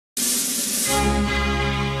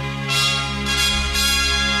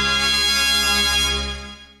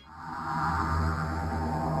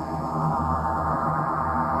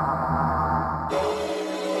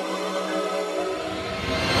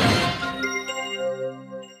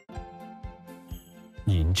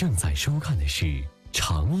您正在收看的是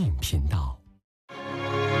长影频道。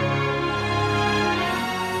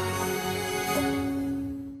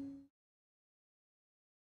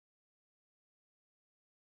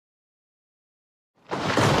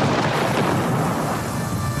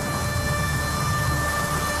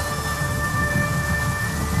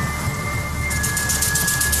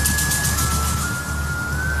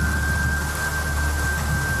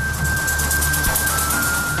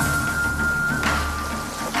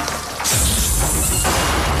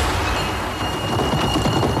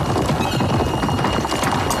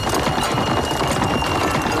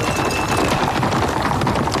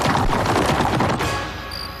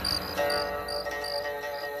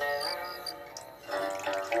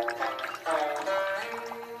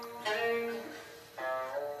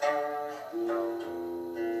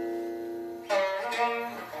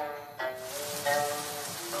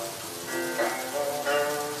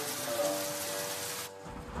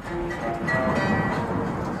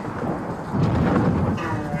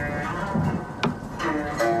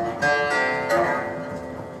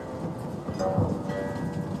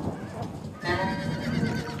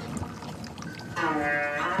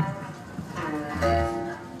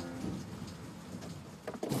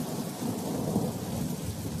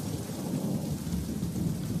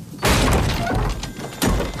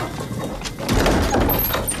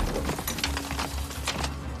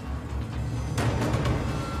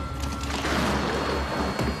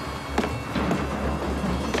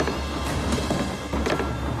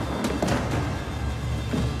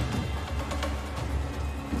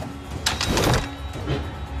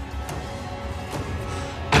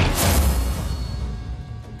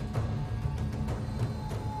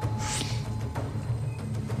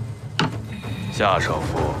夏少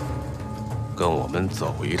夫，跟我们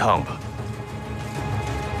走一趟吧。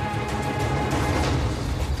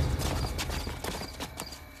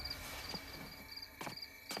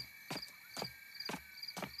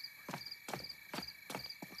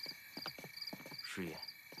师爷，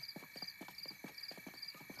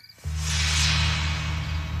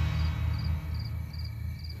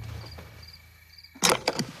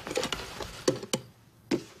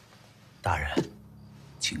大人，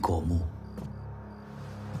请过目。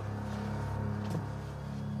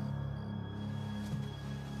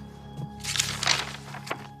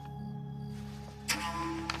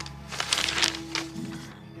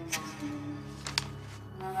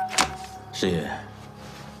 师爷，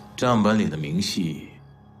账本里的明细，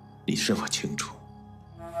你是否清楚？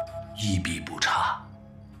一笔不差。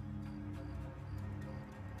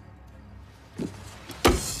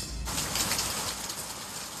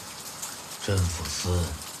镇抚司，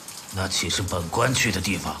那岂是本官去的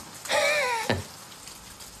地方？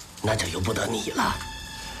那就由不得你了。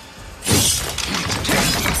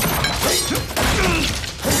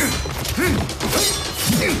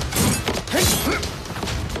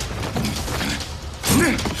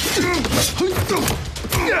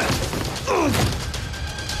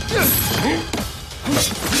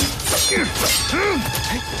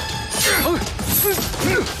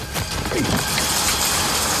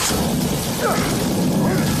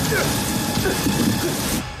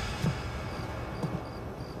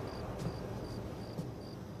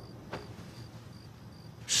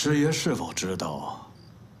师爷是否知道，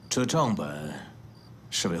这账本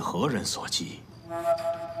是为何人所记？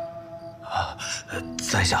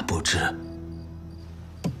在下不知。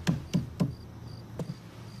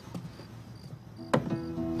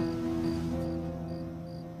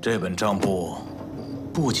这本账簿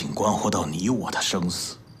不仅关乎到你我的生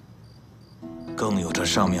死，更有这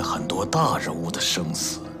上面很多大人物的生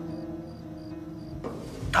死。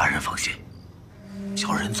大人放心，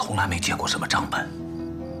小人从来没见过什么账本。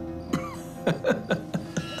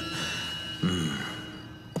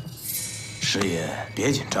师爷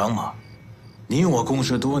别紧张嘛，你我共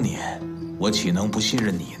事多年，我岂能不信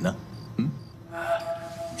任你呢？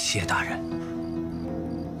谢大人，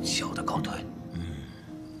小的告退。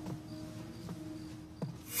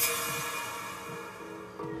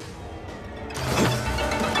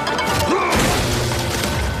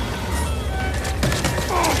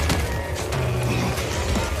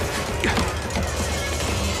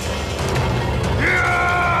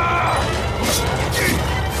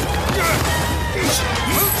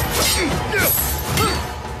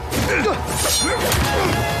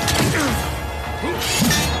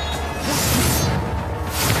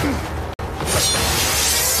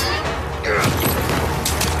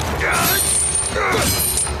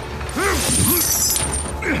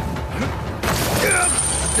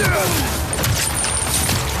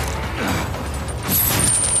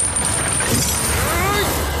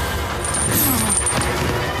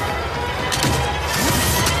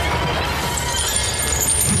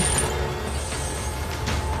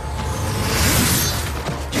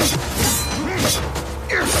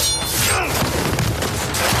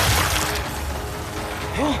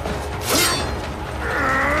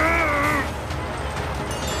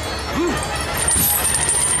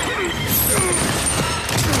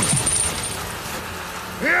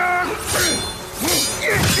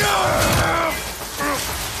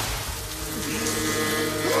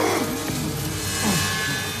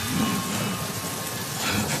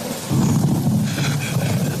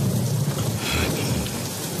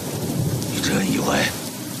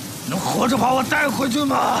把我带回去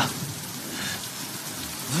吗？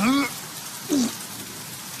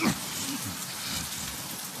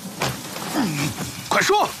快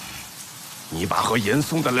说，你把和严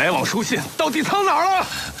嵩的来往书信到底藏哪儿了？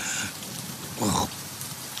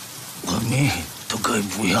我命都可以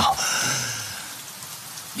不要，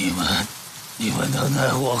你们能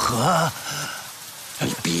奈我何？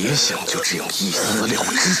你别想就这样一死了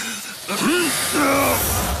之！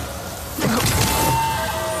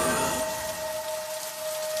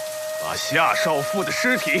把夏少傅的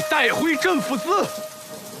尸体带回镇抚司，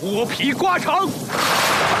剥皮刮肠。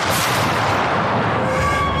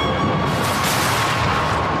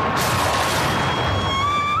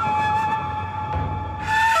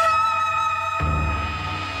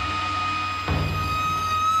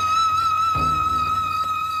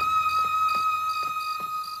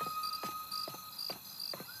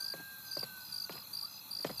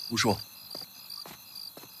吴叔，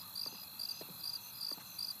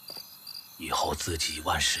以后自己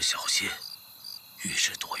万事小心，遇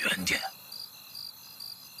事躲远点。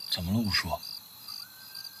怎么了，吴叔？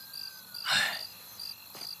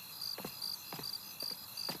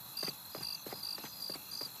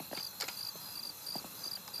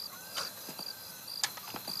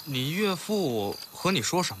你岳父和你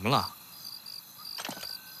说什么了？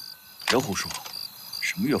别胡说，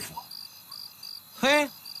什么岳父？嘿，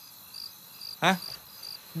哎，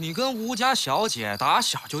你跟吴家小姐打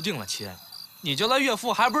小就定了亲，你叫他岳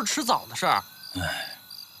父还不是迟早的事儿？哎，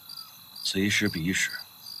此一时彼一时。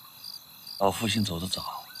老父亲走得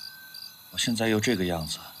早，我现在又这个样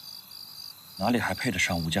子，哪里还配得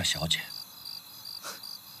上吴家小姐？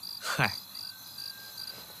嗨，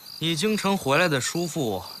你京城回来的叔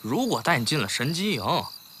父，如果带你进了神机营，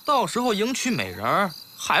到时候迎娶美人，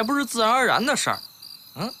还不是自然而然的事儿？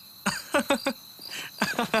嗯。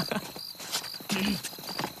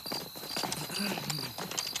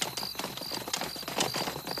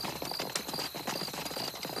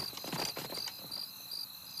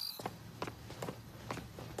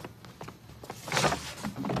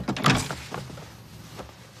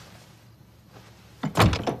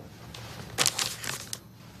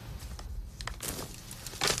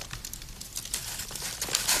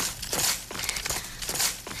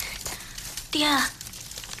爹，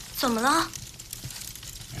怎么了？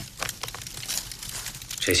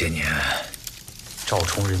这些年，赵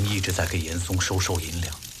崇仁一直在给严嵩收银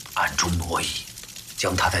两，暗中挪移，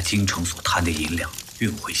将他在京城所贪的银两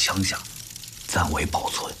运回乡下，暂为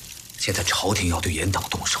保存。现在朝廷要对严党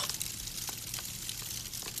动手，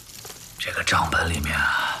这个账本里面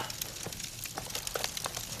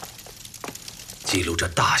记录着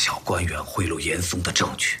大小官员贿赂严嵩的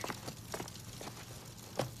证据。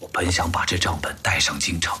我本想把这账本带上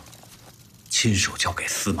京城，亲手交给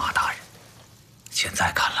司马大人，现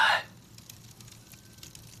在看来，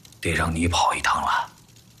得让你跑一趟了。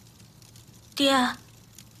爹，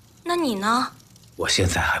那你呢？我现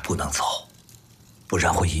在还不能走，不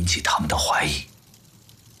然会引起他们的怀疑。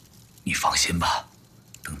你放心吧，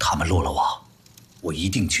等他们落了网，我一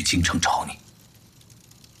定去京城找你。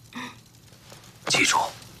记住，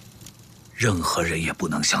任何人也不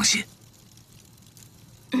能相信。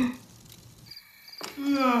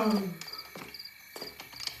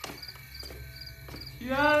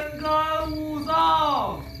天干物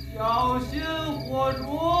燥，小心火烛。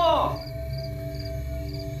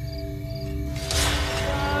天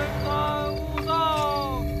干物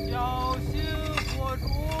燥，小心火烛。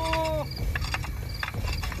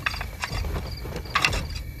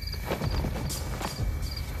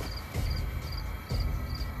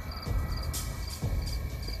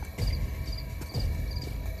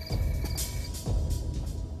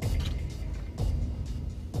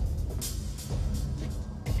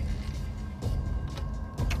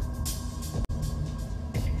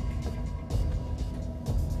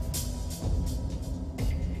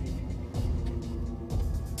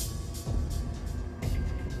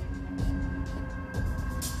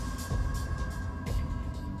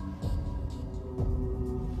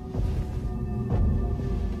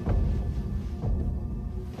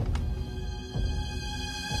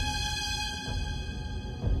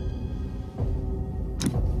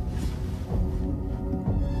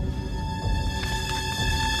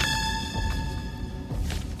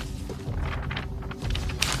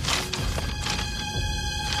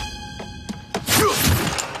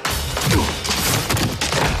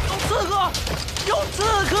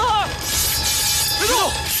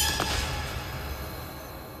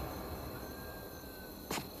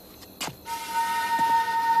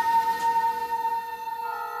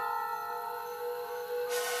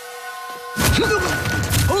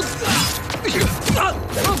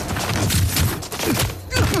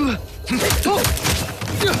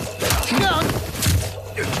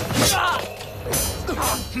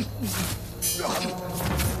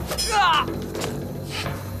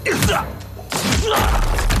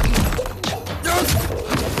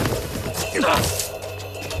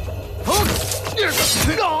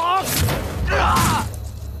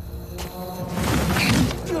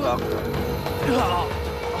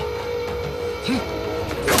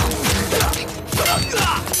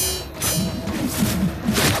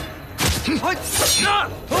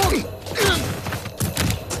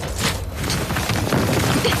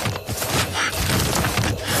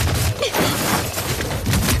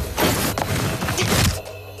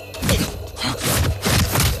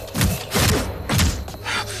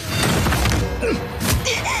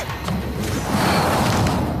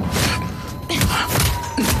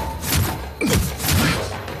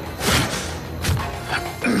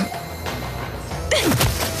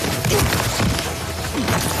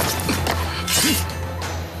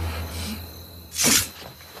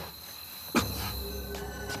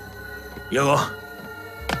叶哥，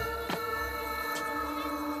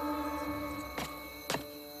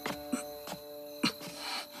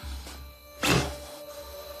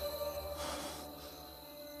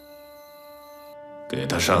给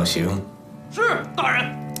他上刑。是，大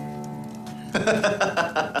人。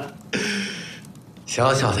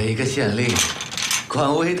小小的一个县令，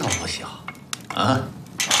官威倒不小，啊？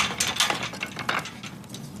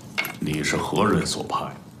你是何人所派？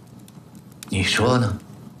你说呢？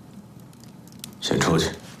先出去。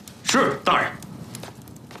是，大人。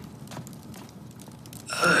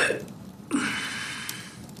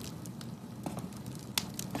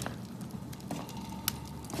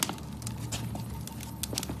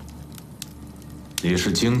你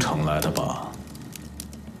是京城来的吧？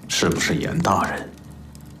是不是严大人？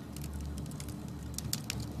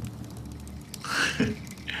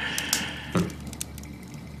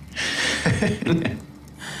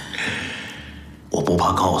我不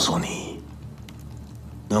怕告诉你，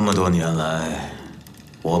那么多年来，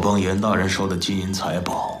我帮严大人收的金银财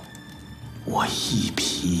宝，我一笔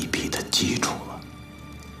一笔的记住了。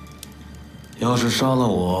要是杀了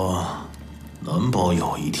我，难保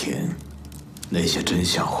有一天，那些真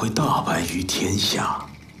相会大白于天下。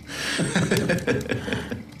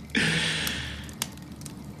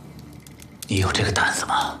你有这个胆子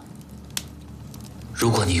吗？如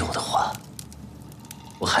果你有的话，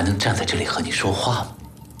我还能站在这里和你说话吗？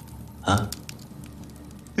啊？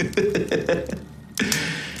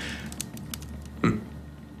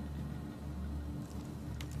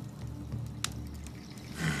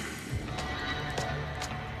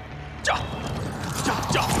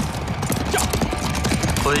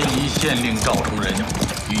本宜县令赵崇仁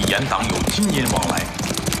与严党有金银往来，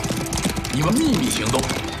你们秘密行动，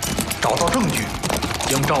找到证据，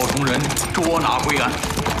将赵崇仁捉拿归案。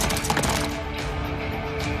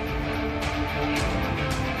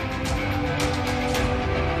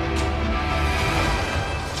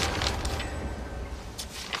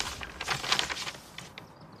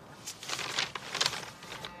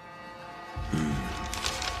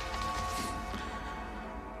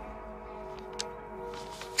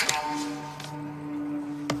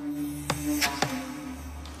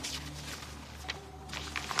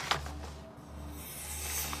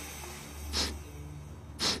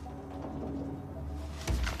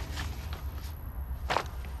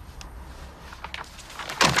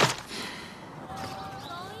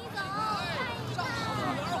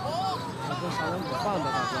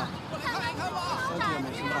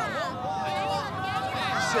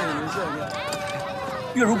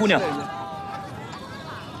月如姑娘，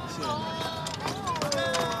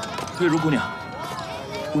月如姑娘，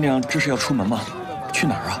姑娘这是要出门吗？去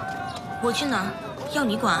哪儿啊？我去哪儿？要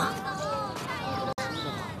你管啊！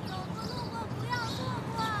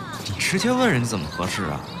你直接问人怎么合适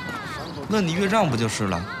啊？问你岳丈不就是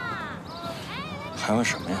了？还问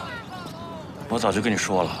什么呀？我早就跟你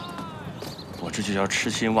说了，我这就叫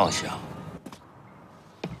痴心妄想。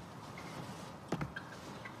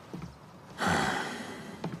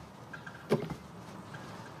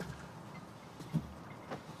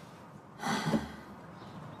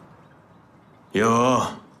有，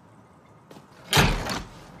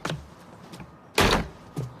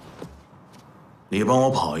你帮我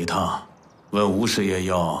跑一趟，问吴师爷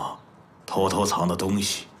要偷藏的东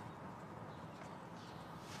西。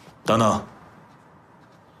等等，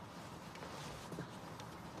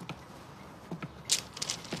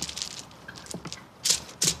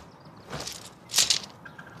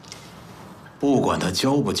不管他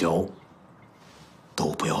交不交，都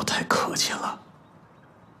不要太客气了。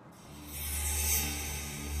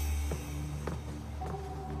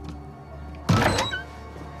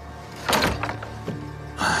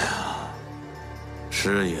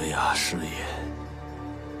师爷呀，师爷，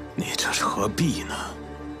你这是何必呢？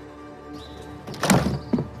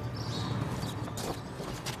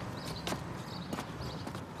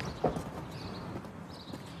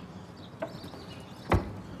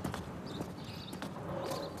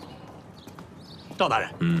赵大人，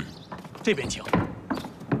这边请。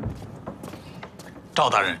赵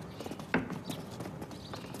大人，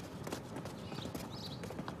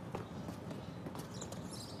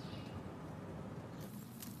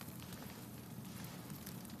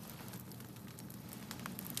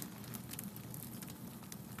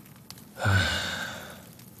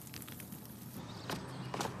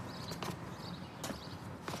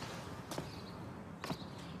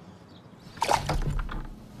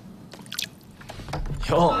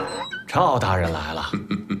哟，赵大人来了。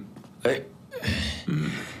哎，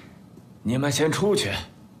你们先出去，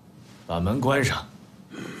把门关上。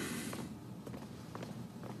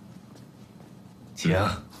请。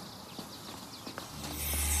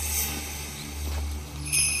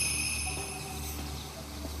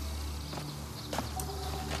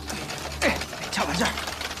哎，加把劲儿！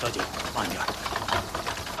小姐，慢点。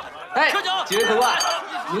哎，几位客官，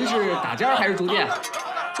您是打尖还是住店？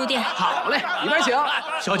住店。好嘞，里边请。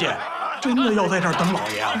小姐，真的要在这儿等老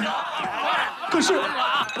爷啊？可是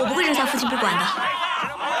我不会扔下父亲不管的。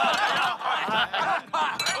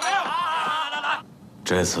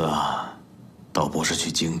这次啊，倒不是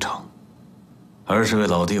去京城，而是为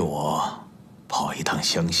老弟我跑一趟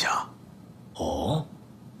乡下。哦，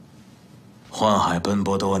宦海奔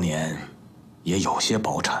波多年，也有些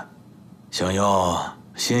薄产，想要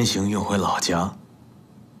先行运回老家，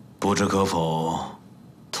不知可否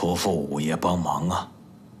托付五爷帮忙啊？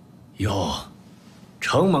哟，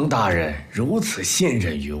承蒙大人如此信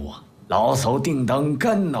任于我，老叟定当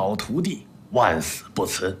肝脑涂地，万死不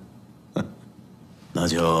辞。那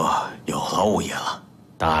就有劳五爷了。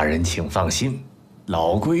大人请放心，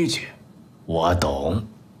老规矩，我懂。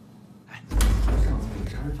哎，上次那个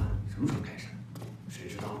杀人犯什么时候开审？谁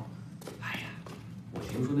知道？哎呀，我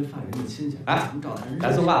听说那犯人的亲戚哎，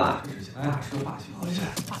来送饭了。哎，大事化小。老爷，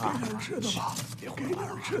给点吃的吧，别给点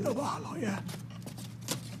吃的吧，老爷。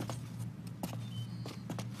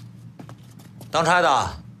当差的，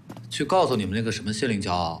去告诉你们那个什么县令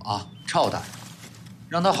骄傲啊，赵大人，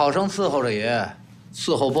让他好生伺候着爷。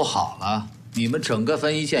伺候不好了，你们整个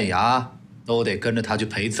分一县衙都得跟着他去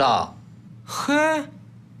陪葬。嘿，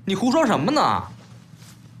你胡说什么呢？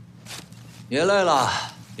爷累了，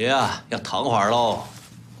爷啊要躺会儿喽。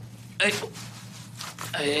哎，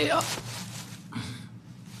哎呀，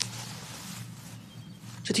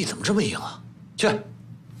这地怎么这么硬啊？去，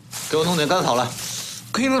给我弄点干草来。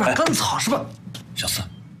给你弄点干草是吧？小四，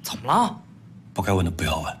怎么了？不该问的不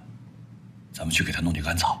要问，咱们去给他弄点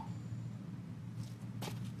干草。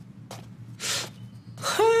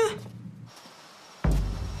嘿，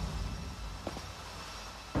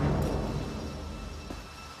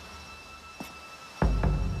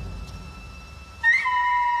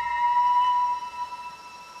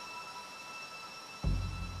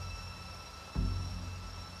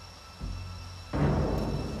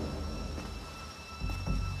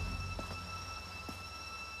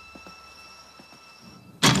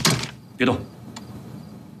别动，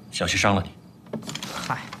小心伤了你。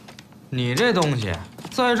嗨，你这东西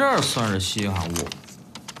在这儿算是稀罕物，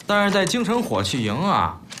但是在京城火器营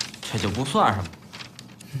啊，这就不算什么。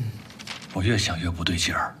我越想越不对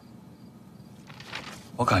劲儿。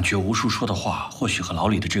我感觉吴叔说的话或许和牢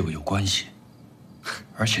里的这位有关系，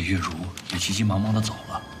而且月如也急急忙忙地走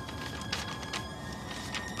了，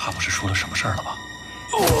怕不是出了什么事儿了吧？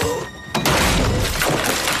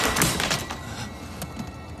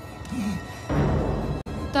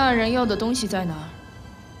大人要的东西在哪儿？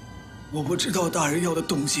我不知道大人要的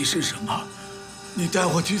东西是什么，你带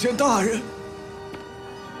我去见大人。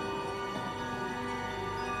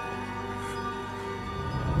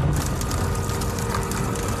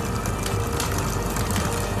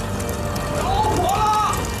着火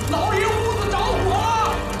了！老爷屋子着火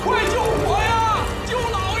了！快救火呀！救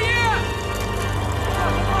老爷！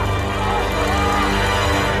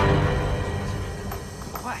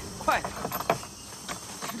快点，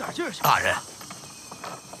使点劲儿行。大人，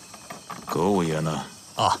葛五爷呢？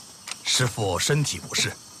啊，师父身体不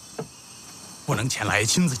适，不能前来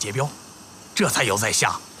亲自结镖，这才有在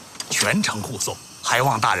下全程护送，还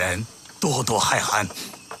望大人多多海涵。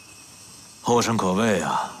后生可畏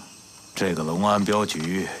啊！这个龙安镖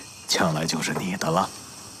局将来就是你的了。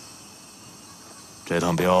这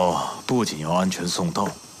趟镖不仅要安全送到，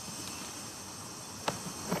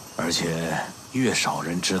而且越少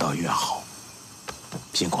人知道越好。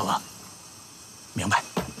辛苦了。明白，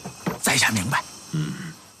在下明白。接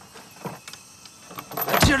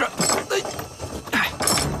着，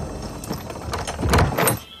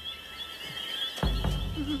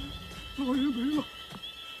老爷没了，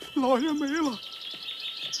老爷没了，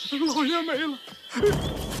老爷没了，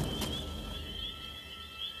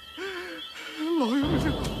老爷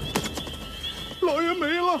没了，老爷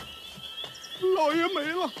没了，老爷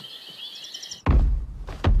没了。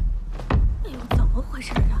哎呦，怎么回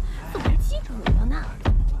事啊？怎么记住我了呢？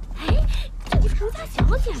哎，这不是吴家小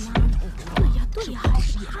姐吗？对呀，对呀，还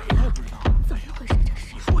是她呀？怎么回事？这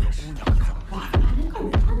是？说也是，还能够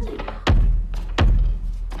穿的呀？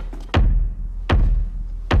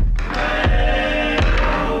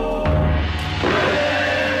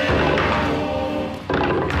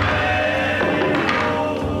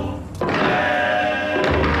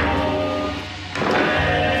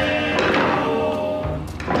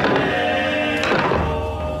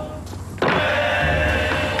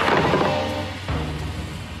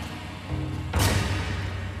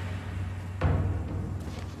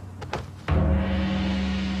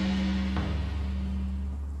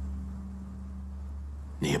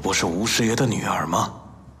你不是吴师爷的女儿吗？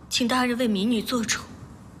请大人为民女做主，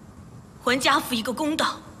还家父一个公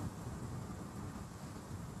道。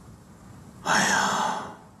哎呀，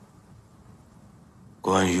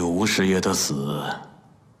关于吴师爷的死，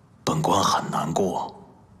本官很难过。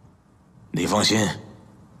你放心，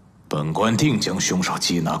本官定将凶手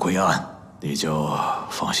缉拿归案，你就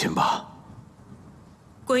放心吧。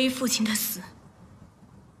关于父亲的死，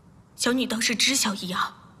小女倒是知晓一二。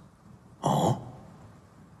哦。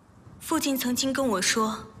父亲曾经跟我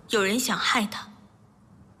说，有人想害他，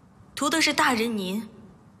图的是大人您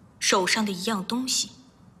手上的一样东西。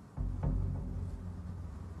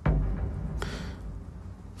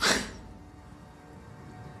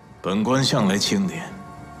本官向来清廉，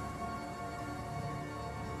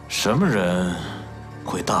什么人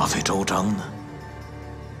会大费周章呢？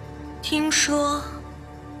听说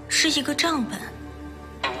是一个账本。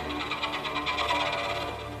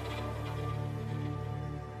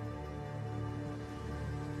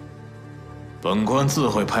本官自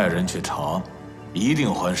会派人去查，一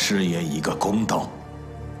定还师爷一个公道。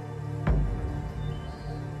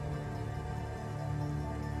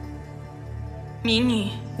民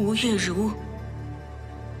女吴月如，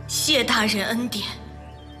谢大人恩典。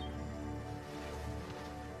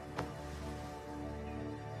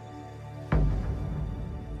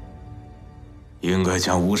应该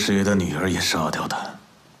将吴师爷的女儿也杀掉的，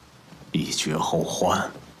以绝后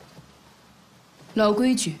患。老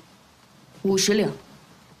规矩，50两。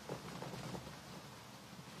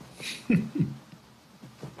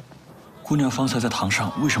姑娘方才在堂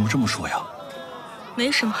上为什么这么说呀？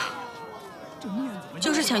没什么，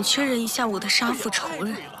就是想确认一下我的杀父仇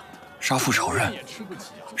人。杀父仇人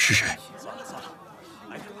是谁？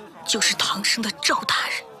就是堂生的赵大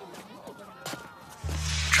人。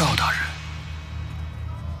赵大人，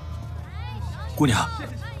姑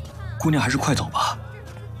娘还是快走吧。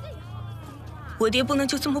我爹不能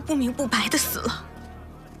就这么不明不白的死了，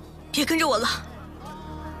别跟着我了。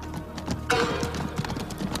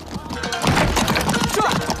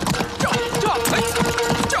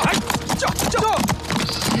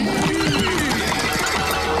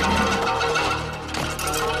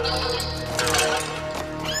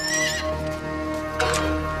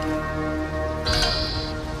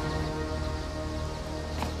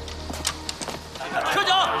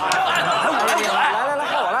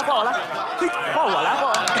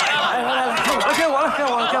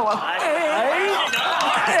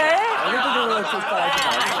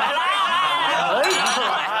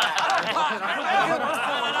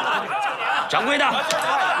掌柜的，来了！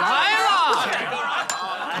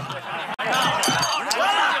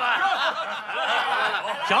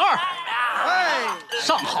小二，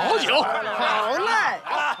上好酒。好嘞，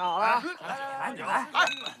好了，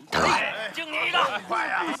来，敬你一个，快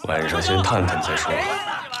呀！晚上先探探再说。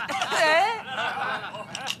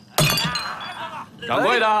掌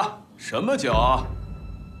柜的，什么酒？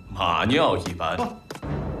马尿一般。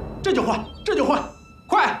这就换，这就换，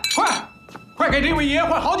快给这位爷爷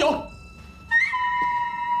换好酒！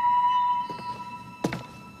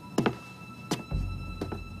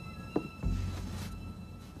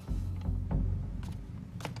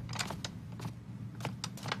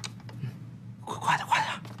快点！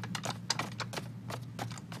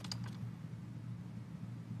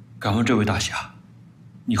敢问这位大侠，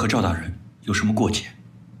你和赵大人有什么过节？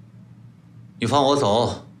你放我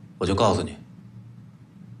走，我就告诉你。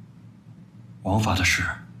王法的事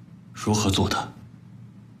如何做的？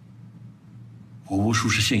我吴叔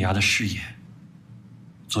是县衙的师爷，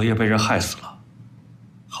昨夜被人害死了，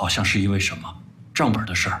好像是因为什么？账本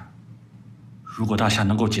的事儿，如果大侠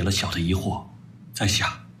能够解了小的疑惑，在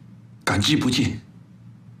下感激不尽。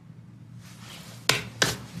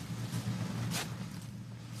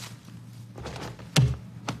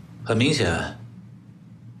很明显，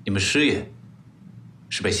你们师爷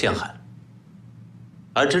是被陷害了，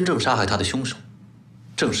而真正杀害他的凶手，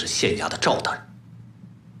正是县衙的赵大人。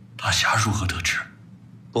大侠如何得知？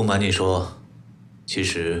不瞒你说，其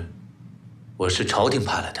实我是朝廷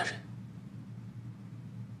派来的人。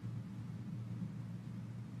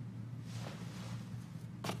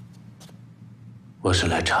我是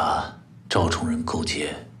来查赵崇仁勾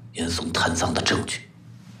结严嵩贪赃的证据，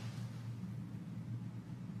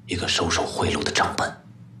一个收受贿赂的账本。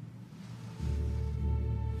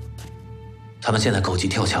他们现在狗急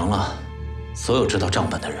跳墙了，所有知道账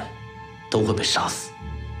本的人都会被杀死，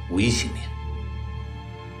无一幸免。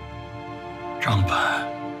账本，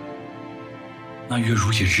那月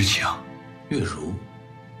如也知情。月如？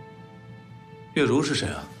月如是谁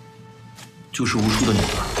啊？就是吴叔的女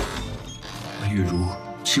儿。那月如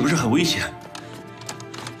岂不是很危险？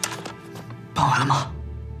办完了吗？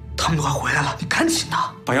他们都快回来了，你赶紧的！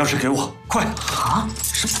把钥匙给我，快！啊？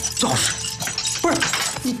什么钥匙？不是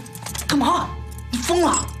你干嘛？你疯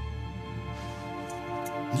了！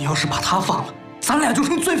你要是把他放了，咱俩就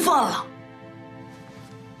成罪犯了。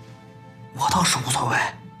我倒是无所谓，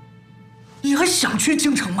你还想去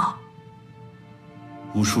京城吗？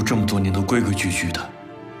吴叔这么多年都规规矩矩的，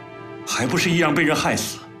还不是一样被人害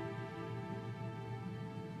死？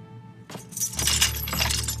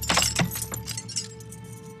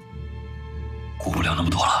顾不了那么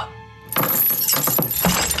多了。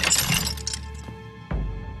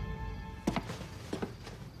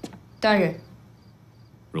大人，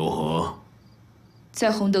如何？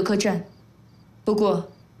在洪德客栈，不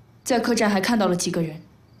过在客栈还看到了几个人，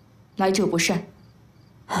来者不善。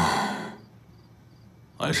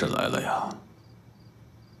还是来了呀。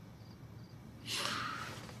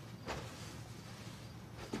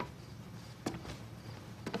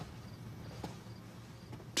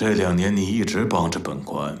这2年你一直帮着本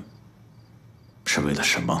官，是为了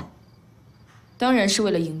什么？当然是为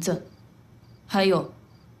了银子，还有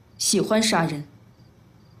喜欢杀人。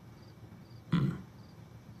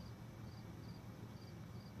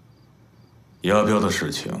押镖的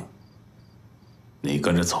事情，你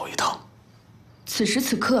跟着走一趟。此时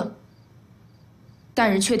此刻，大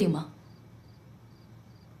人确定吗？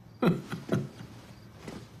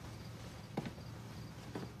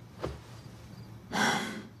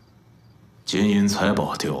金银财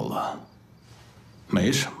宝丢了，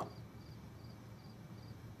没什么，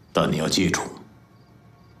但你要记住，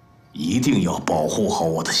一定要保护好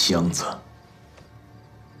我的箱子。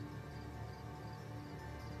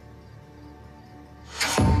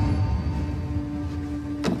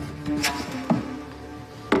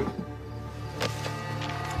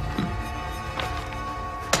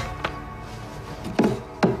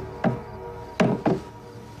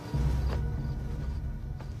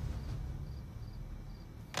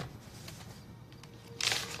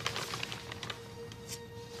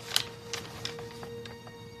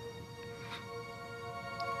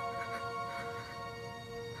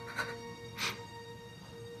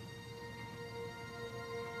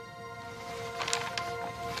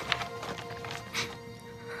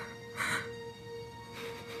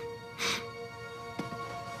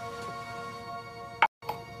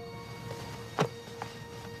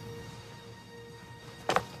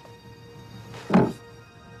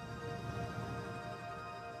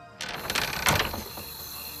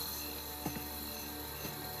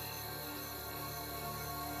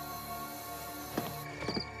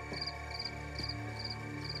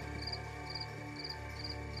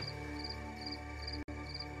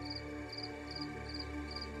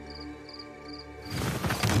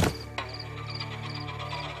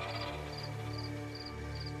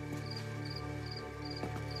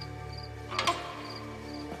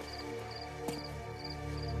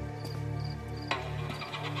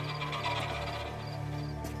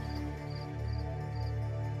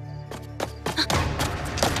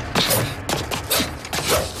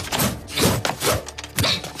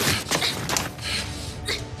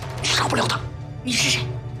杀不了他。你是谁？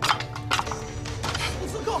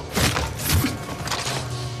刺客！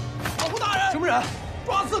保护大人！什么人？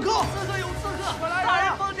抓刺客！刺客有刺客！快来人！大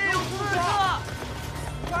人房间有刺客！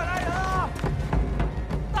快来人啊！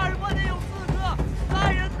大人房间有刺客！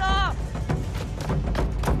来人呐！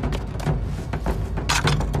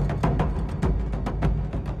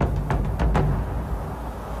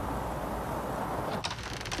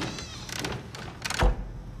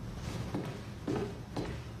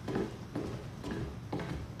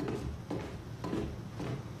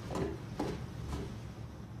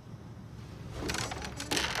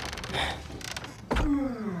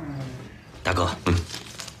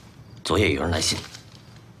昨夜有人来信，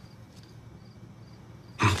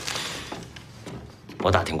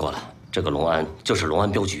我打听过了，这个隆安就是隆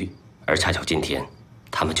安镖局，而恰巧今天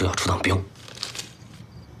他们就要出趟镖。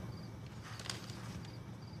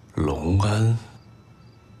隆安，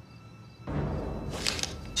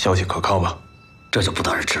消息可靠吗？这就不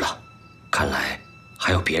得而知了，看来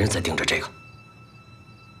还有别人在盯着这个。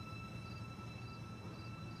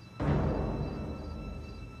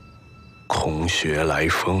空穴来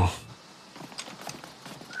风。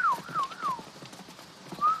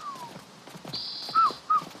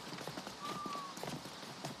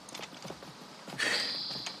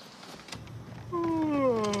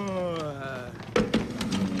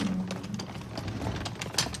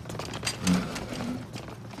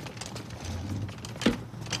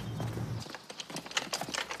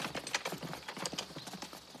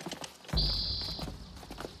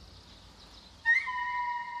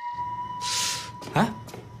哎，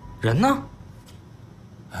人呢？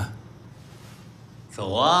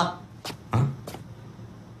走啊！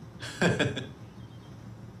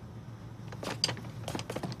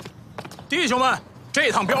弟兄们，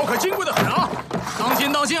这趟镖可金贵的很啊！当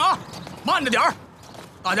心当心啊！慢着点儿，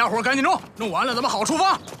大家伙赶紧弄，弄完了咱们好出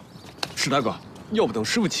发。史大哥，要不等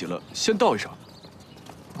师傅起了，先道一声。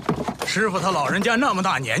师傅他老人家那么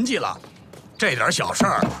大年纪了，这点小事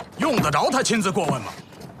儿用得着他亲自过问吗？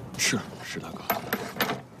是大哥。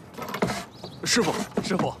师傅，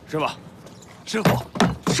师傅，是吧？师傅，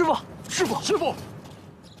师傅，师傅，师傅，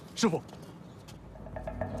师傅。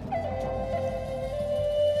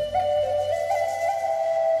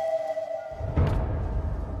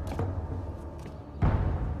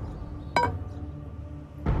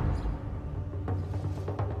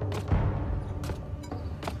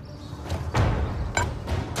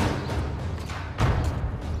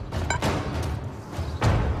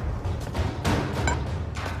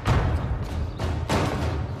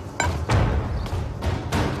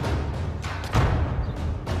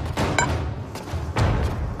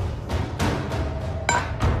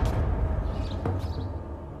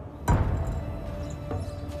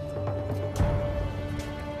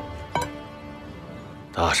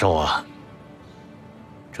大寿啊，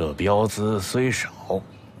这镖资虽少，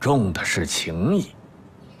重的是情谊。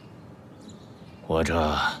我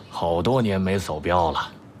这好多年没走镖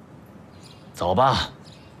了，走吧。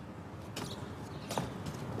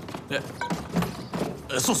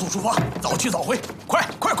速速出发，早去早回，快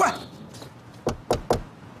快快！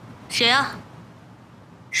谁啊？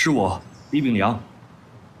是我，李炳良。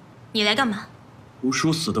你来干嘛？吴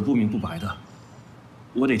叔死的不明不白的，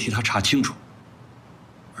我得替他查清楚。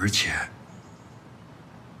而且，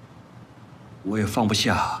我也放不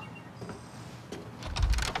下。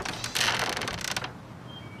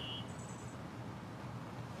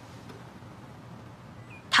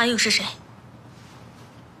他又是谁？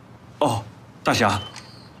哦，大侠，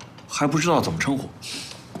还不知道怎么称呼。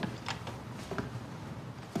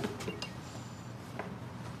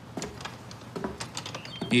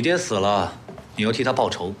你爹死了，你要替他报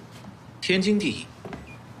仇，天经地义。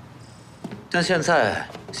但现在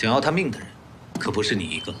想要他命的人，可不是你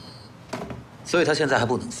一个，所以他现在还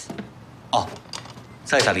不能死。哦，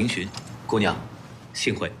在下林洵，姑娘，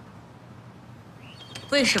幸会。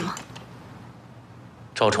为什么？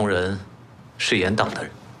赵崇仁是严党的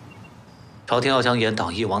人，朝廷要将严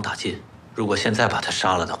党一网打尽。如果现在把他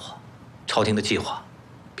杀了的话，朝廷的计划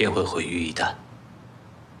便会毁于一旦，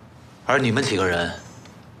而你们几个人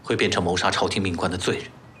会变成谋杀朝廷命官的罪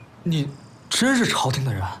人。你真是朝廷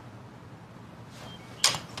的人？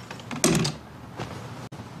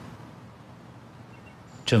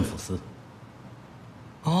镇抚司。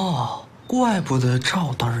哦，怪不得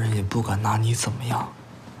赵大人也不敢拿你怎么样。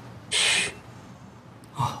嘘。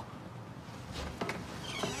啊。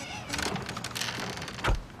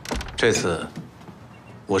这次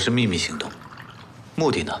我是秘密行动，目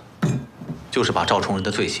的呢，就是把赵崇仁的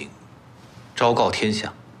罪行昭告天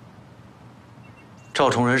下。赵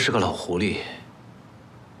崇仁是个老狐狸，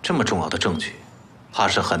这么重要的证据，怕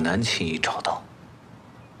是很难轻易找到。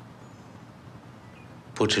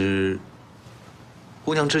不知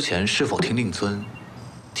姑娘之前是否听令尊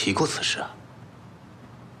提过此事啊？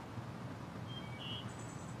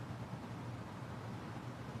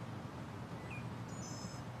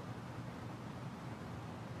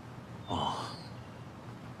哦，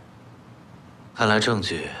看来证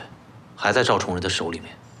据还在赵崇仁的手里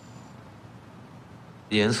面。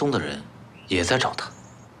严嵩的人也在找他，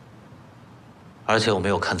而且我没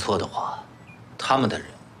有看错的话，他们的人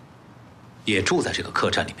也住在这个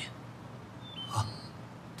客栈里面。啊，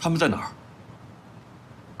他们在哪儿？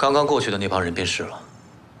刚刚过去的那帮人便是了。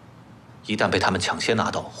一旦被他们抢先拿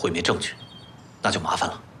到，毁灭证据，那就麻烦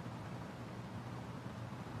了。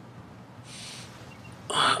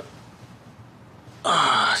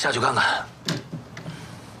下去看看。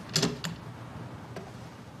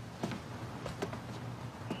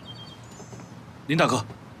林大哥，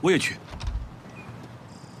我也去。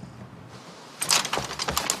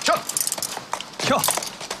上，跳。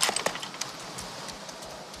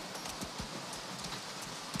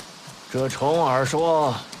这重耳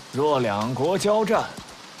说，若两国交战，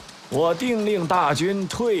我定令大军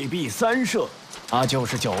退避三舍，那就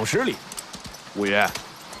是90里。五爷，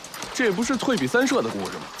这不是退避三舍的故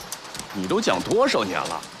事吗？你都讲多少年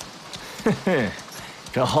了？嘿嘿，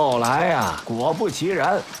这后来呀，果不其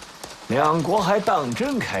然，两国还当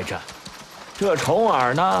真开战。这重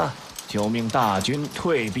耳呢，就命大军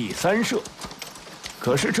退避三舍。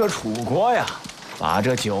可是这楚国呀，把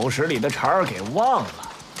这90里的茬儿给忘了。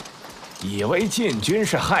以为晋军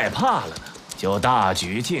是害怕了呢，就大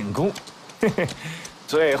举进攻，嘿嘿，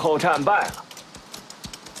最后战败了。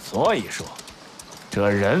所以说，这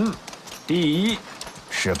人，第一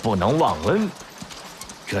是不能忘恩，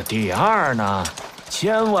这第二呢，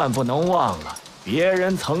千万不能忘了别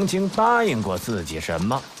人曾经答应过自己什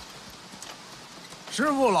么。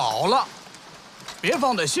师傅老了，别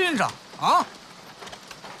放在心上啊！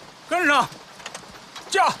跟上，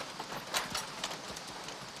驾！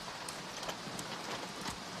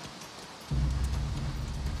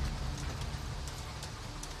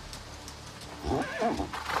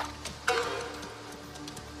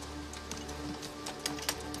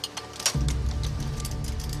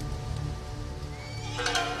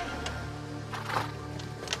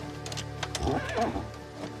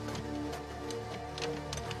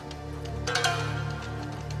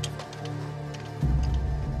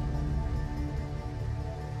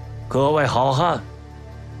各位好汉，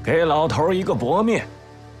给老头一个薄面，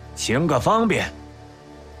行个方便。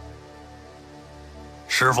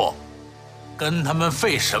师傅，跟他们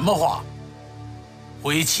废什么话？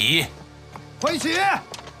挥旗！挥旗！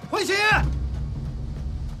挥旗！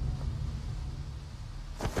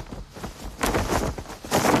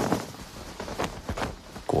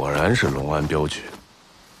果然是龙安镖局。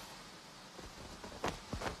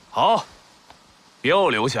好，镖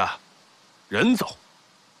留下，人走。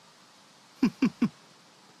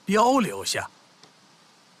镖留下，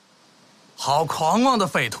好狂妄的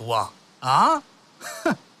匪徒啊！啊，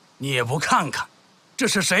哼，你也不看看，这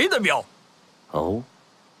是谁的镖？哦，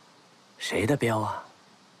谁的镖啊？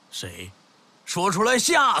谁？说出来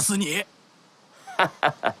吓死你！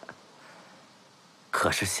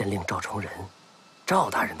可是县令赵崇仁，赵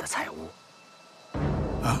大人的财物。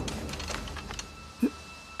啊！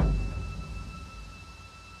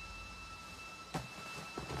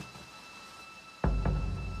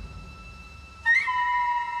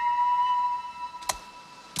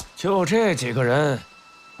就这几个人，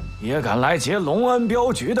也敢来劫隆安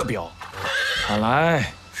镖局的镖，看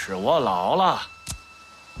来是我老了。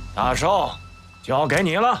大寿，交给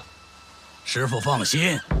你了。师傅放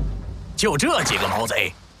心，就这几个毛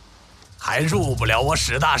贼，还入不了我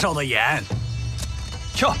史大少的眼。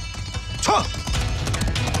撤，撤，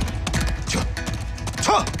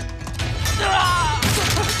撤！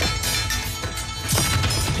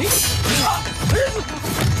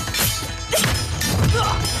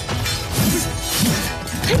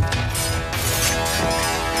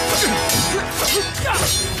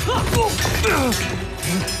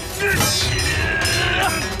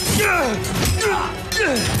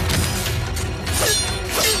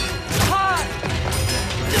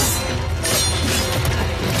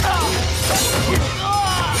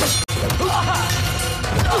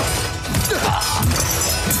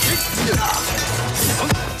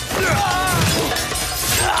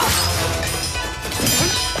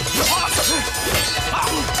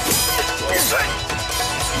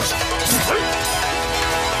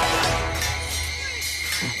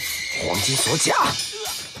黄金锁甲，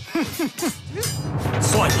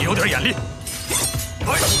算你有点眼力。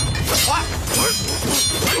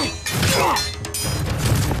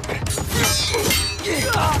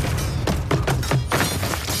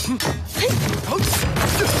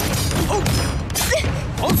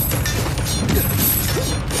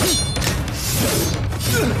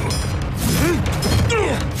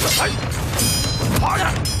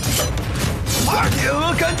野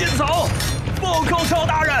鹅赶紧走，报告赵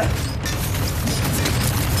大人。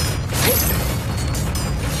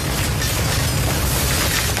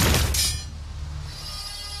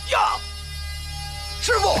呀，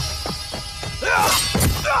师傅！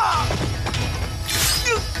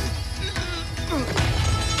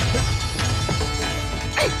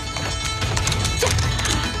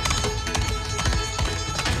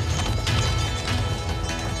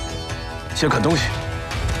先看东西。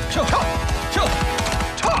上！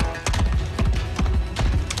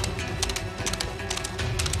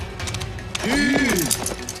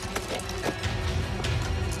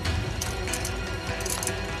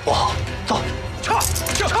哦，走，撤！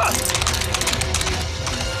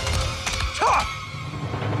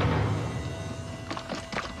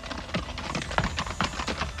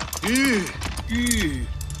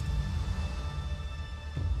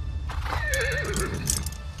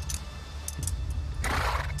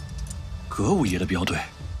葛五爷的镖队。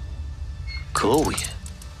葛五爷，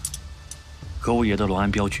葛五爷的龙安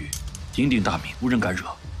镖局，鼎鼎大名，无人敢惹。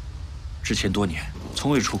之前多年从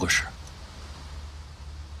未出过事。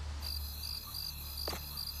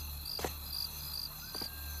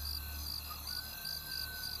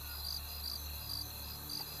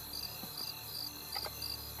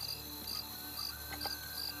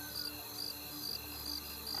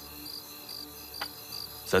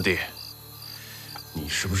三弟，你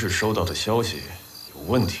是不是收到的消息有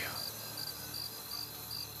问题啊？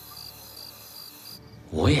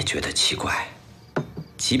我也觉得奇怪，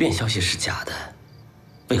即便消息是假的，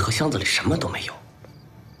为何箱子里什么都没有？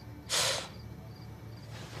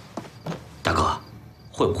大哥，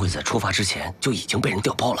会不会在出发之前就已经被人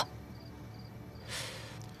调包了？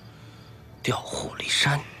调虎离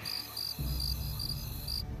山。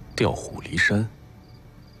调虎离山。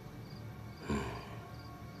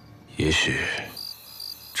也许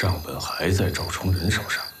账本还在赵崇仁手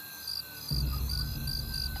上。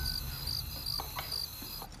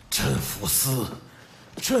镇抚司，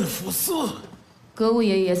镇抚司，葛五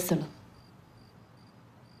爷也死了，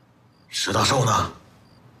石大寿呢？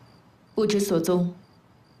不知所踪。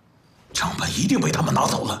账本一定被他们拿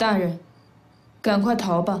走了。大人，赶快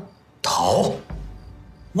逃吧！逃？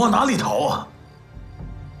往哪里逃啊？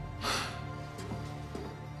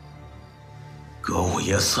葛五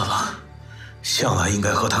爷死了，向来应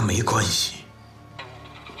该和他没关系。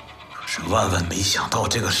可是万万没想到，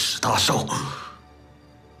这个史大寿，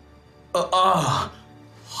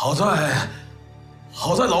好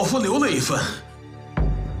在老夫留了一份。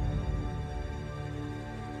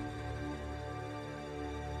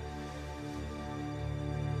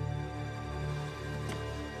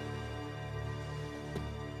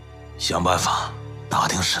想办法打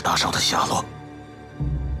听史大寿的下落。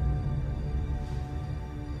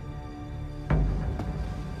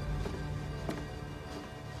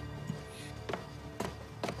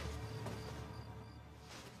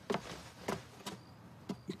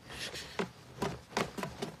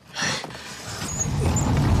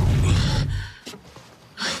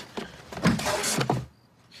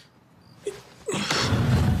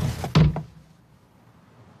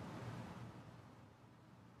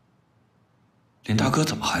林大哥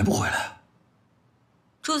怎么还不回来？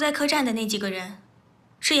住在客栈的那几个人，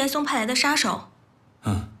是严嵩派来的杀手。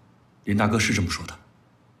林大哥是这么说的。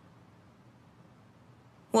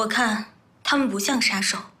我看他们不像杀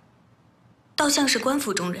手，倒像是官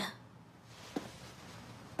府中人。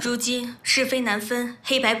如今是非难分，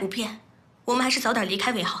黑白不辨，我们还是早点离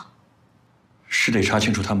开为好。是得查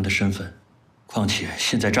清楚他们的身份，况且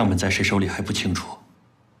现在账本在谁手里还不清楚。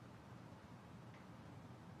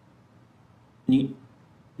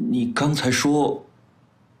你刚才说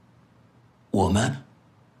我们？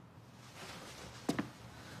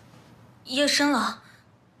夜深了，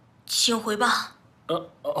请回吧。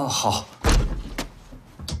好。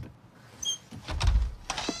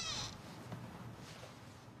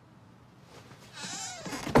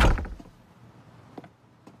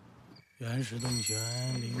元始东玄，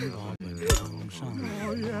灵宝本正，上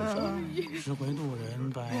元石回渡人，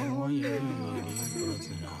百魔也律，灵德自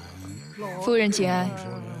然。夫人节哀。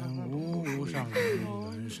无上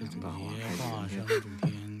人，世祖爷化生诸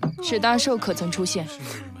天。史大寿可曾出现？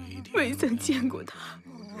未曾见过他，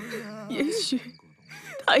也许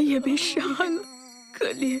他也被杀了，可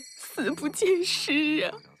怜死不见尸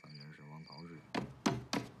啊！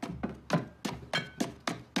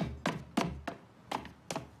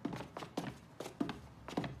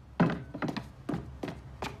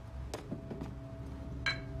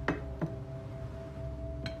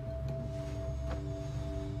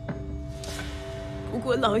不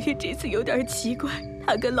过老爷这次有点奇怪，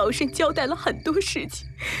他跟老身交代了很多事情，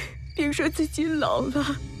并说自己老了，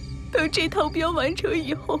等这套镖完成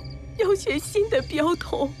以后，要选新的镖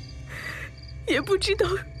头。也不知道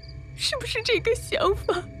是不是这个想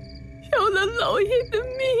法要了老爷的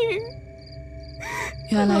命。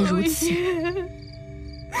原来如此。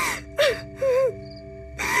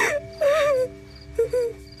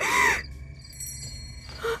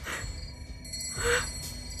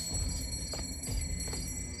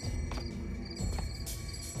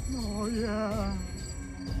老爷，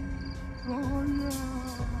老爷，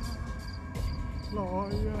老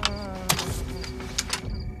爷，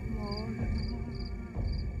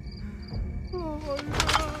老爷。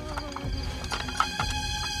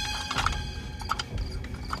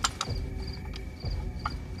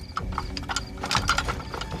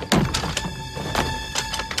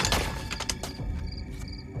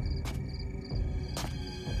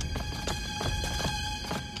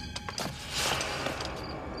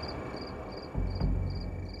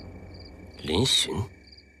林洵，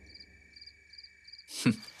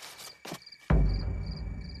哼，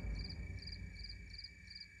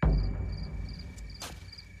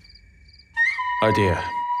二弟，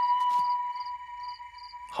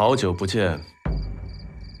好久不见，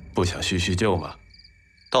不想叙叙旧吗？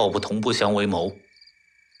道不同不相为谋，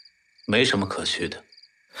没什么可叙的。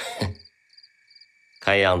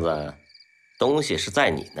看样子东西是在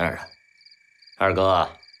你那儿啊，二哥，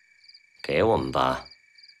给我们吧。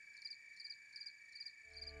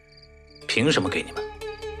凭什么给你们？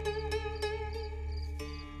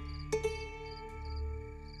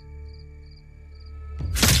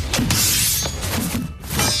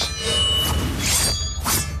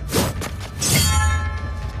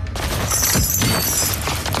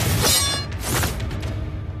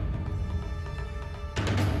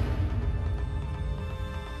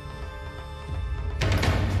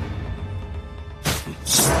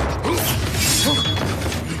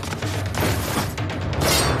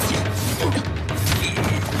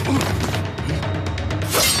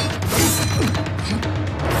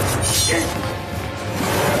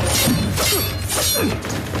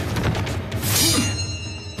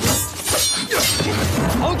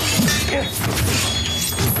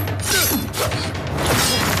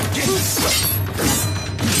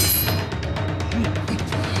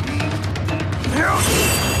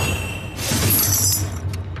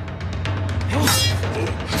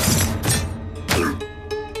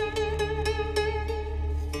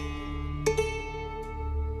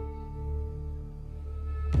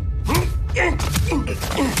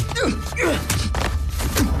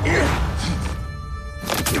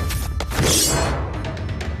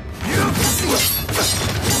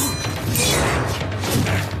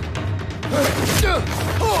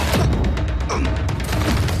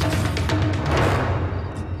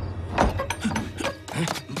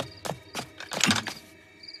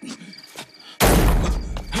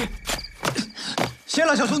先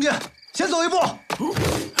来，小兄弟，先走一步。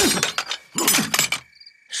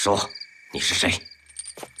说，你是谁？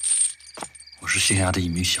我是县衙的一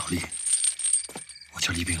名小吏，我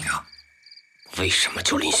叫李炳良。为什么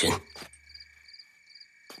救林洵？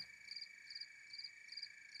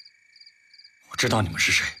我知道你们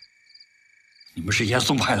是谁，你们是严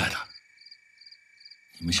嵩派来的。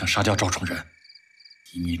你们想杀掉赵崇仁，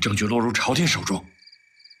以免证据落入朝廷手中。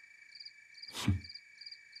哼，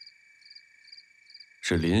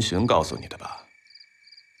是林洵告诉你的吧？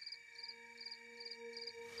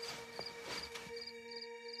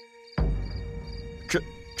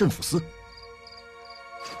镇抚司，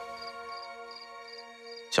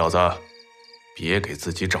小子，别给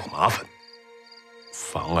自己找麻烦，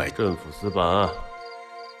妨碍镇抚司办案。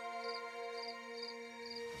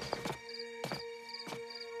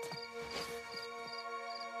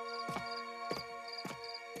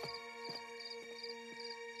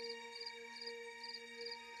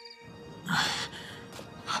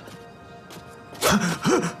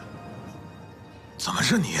怎么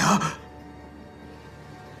是你啊？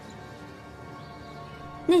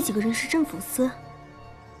那几个人是镇抚司。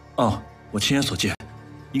哦，我亲眼所见，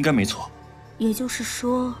应该没错。也就是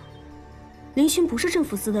说，林洵不是镇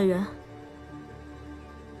抚司的人。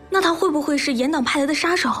那他会不会是严党派来的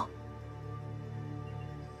杀手？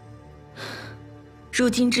如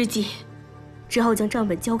今之计，只好将账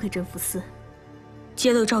本交给镇抚司，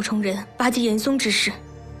揭露赵崇仁巴结严嵩之事。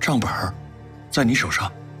账本在你手上？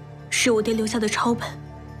是我爹留下的抄本。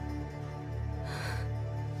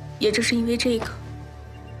也正是因为这个，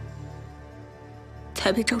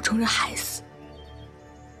才被赵崇仁害死。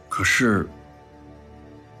可是，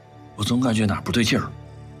我总感觉哪儿不对劲儿。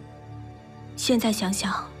现在想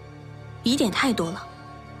想，疑点太多了。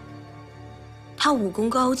他武功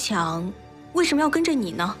高强，为什么要跟着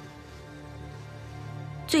你呢？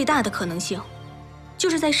最大的可能性，就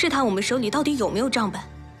是在试探我们手里到底有没有账本。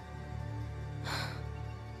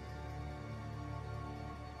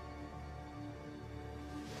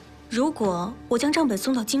如果我将账本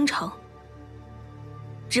送到京城，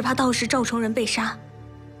只怕到时赵崇仁被杀，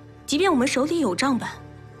即便我们手里有账本，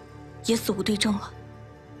也死无对证了。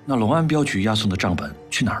那隆安镖局押送的账本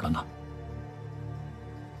去哪儿了呢？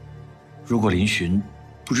如果林洵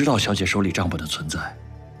不不知道小姐手里账本的存在，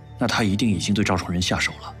那她一定已经对赵崇仁下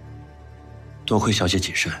手了。多亏小姐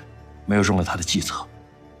谨慎，没有中了他的计策。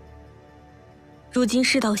如今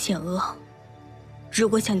世道险恶，如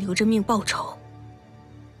果想留着命报仇，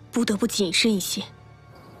不得不谨慎一些。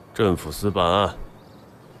镇抚司办案，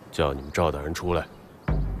叫你们赵大人出来。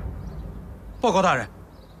报告大人，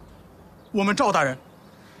我们赵大人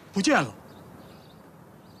不见了。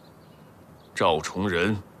赵崇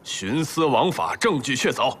仁徇私枉法，证据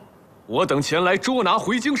确凿，我等前来捉拿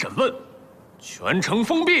回京审问，全城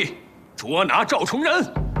封闭，捉拿赵崇仁。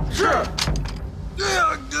是。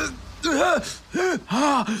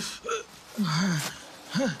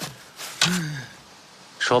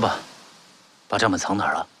说吧，把账本藏哪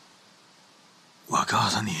儿了？我告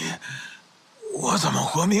诉你，我怎么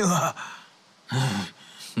活命啊？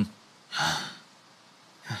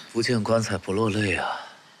不见棺材不落泪啊！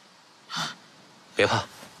别怕，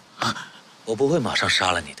我不会马上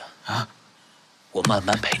杀了你的啊，我慢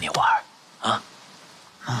慢陪你玩啊。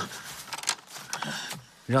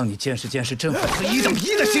让你见识见识镇抚司1等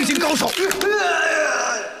1的行刑高手。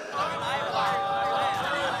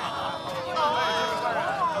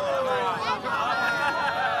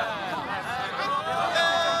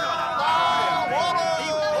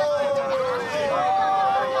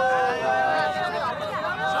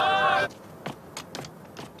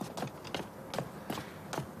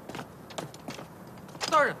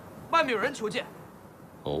大人，外面有人求见。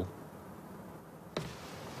哦。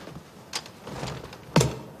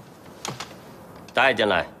带进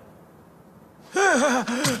来。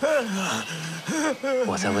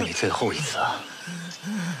我再问你最后一次啊，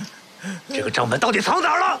这个账本到底藏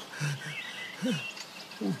哪儿了？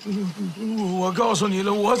我告诉你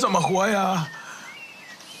了，我怎么活呀？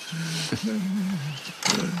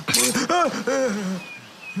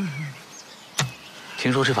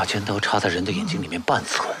听说这把尖刀插在人的眼睛里面半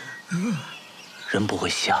寸，人不会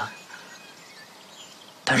瞎，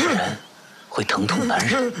但是人会疼痛难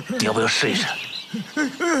忍。你要不要试一试？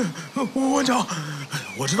文昭，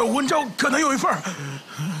我知道文昭可能有一份。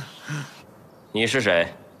你是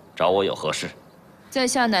谁？找我有何事？在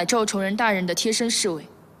下乃赵崇仁大人的贴身侍卫，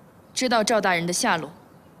知道赵大人的下落，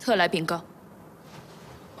特来禀告。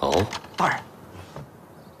哦，大人。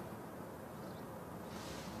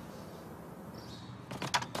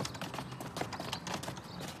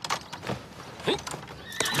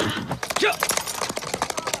这。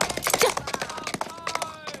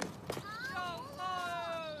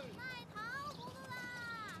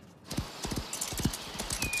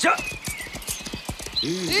这。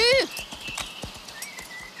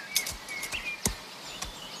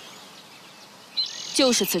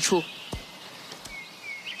就是此处。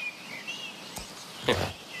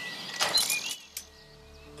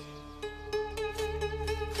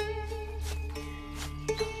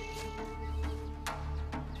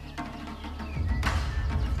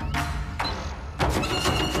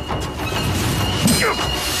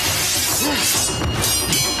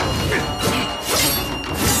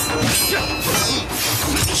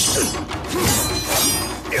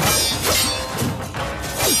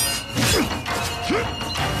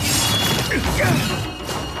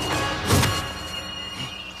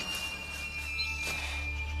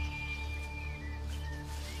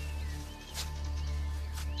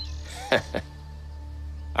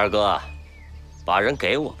二哥，把人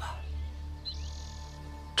给我吧。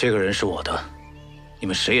这个人是我的，你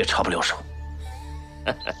们谁也插不了手。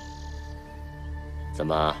怎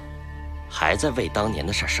么，还在为当年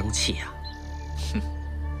的事生气呀？哼！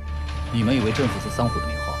你们以为镇抚司三虎的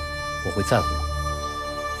名号我会在乎吗？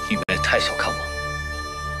你们也太小看我了。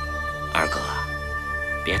二哥，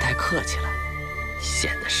别太客气了，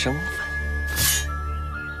显得生分。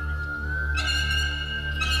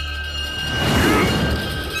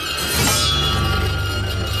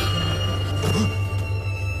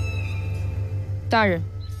大人，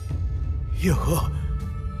叶和，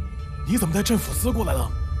你怎么带镇抚司过来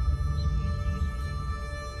了？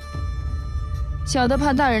小的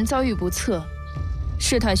怕大人遭遇不测，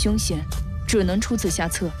事态凶险，只能出此下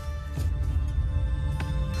策。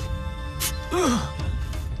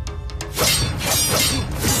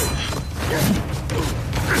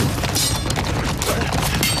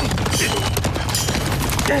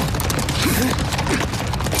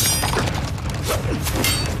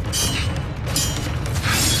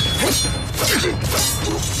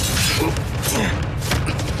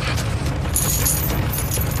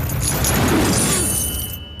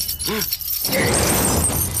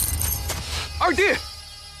二弟，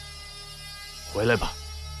回来吧。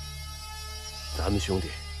咱们兄弟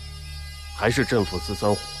还是镇抚司三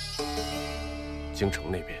虎，京城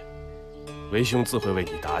那边为兄自会为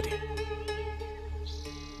你打点。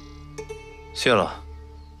谢了，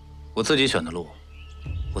我自己选的路，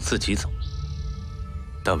我自己走。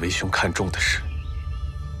但为兄看重的是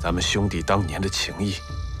咱们兄弟当年的情谊。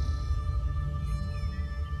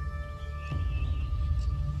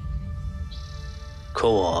可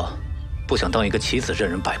我不想当一个棋子任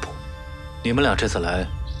人摆布。你们俩这次来，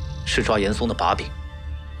是抓严嵩的把柄。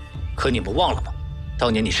可你们忘了吗？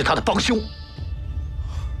当年你是他的帮凶，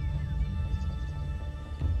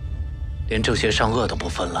连正邪善恶都不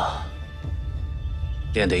分了，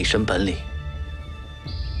练得一身本领，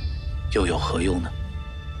又有何用呢？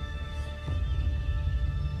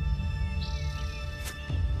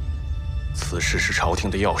此事是朝廷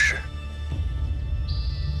的要事，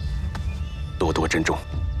多多珍重。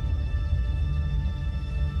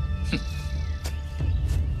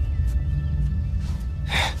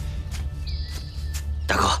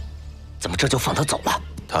大哥，怎么这就放他走了？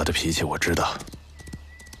他的脾气我知道，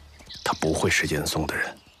他不会是严嵩的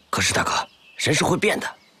人。可是大哥，人是会变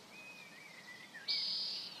的。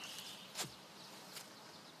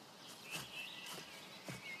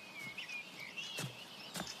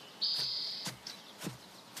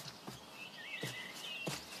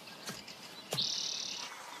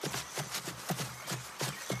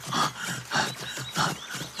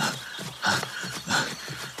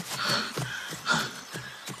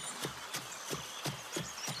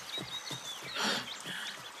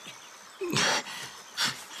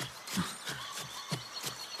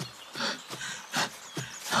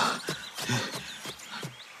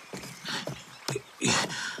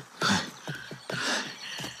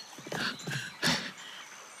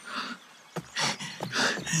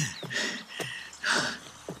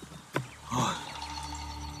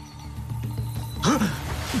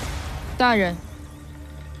大人，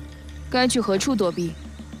该去何处躲避？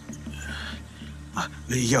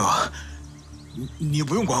英，你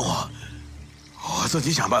不用管我，我自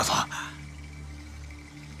己想办法。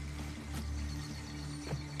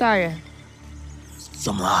大人，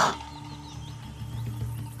怎么了？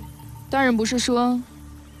大人不是说，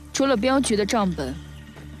除了镖局的账本，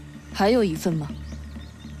还有一份吗？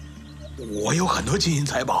我有很多金银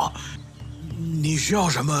财宝，你需要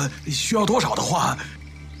什么？需要多少的话，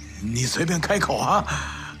你随便开口啊。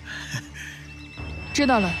知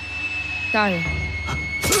道了，大人。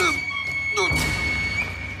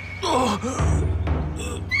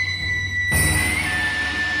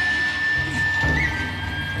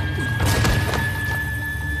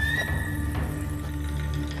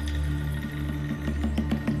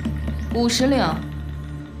50两，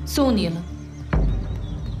送你了。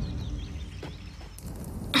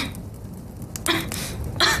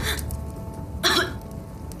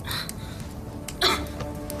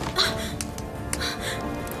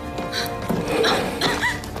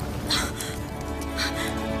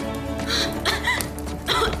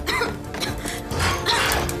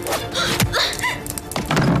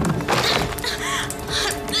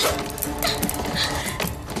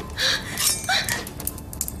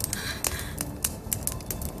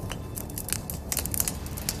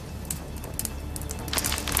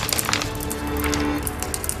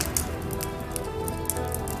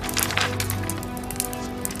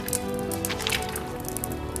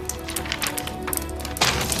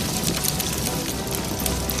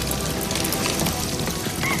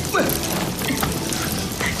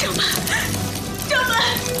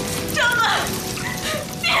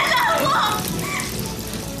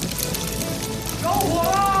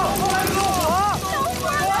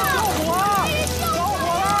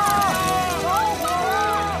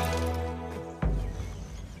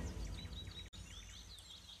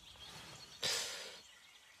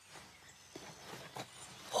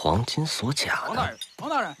黄金锁甲呢？王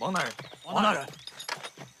大人，王大人，王大人，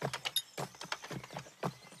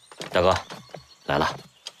大哥，来了。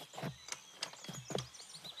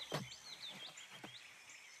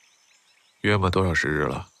约莫多少时日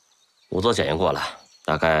了？仵作检验过了，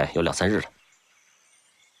大概有2、3日了。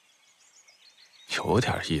有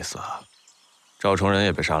点意思啊。赵崇仁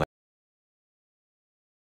也被杀了。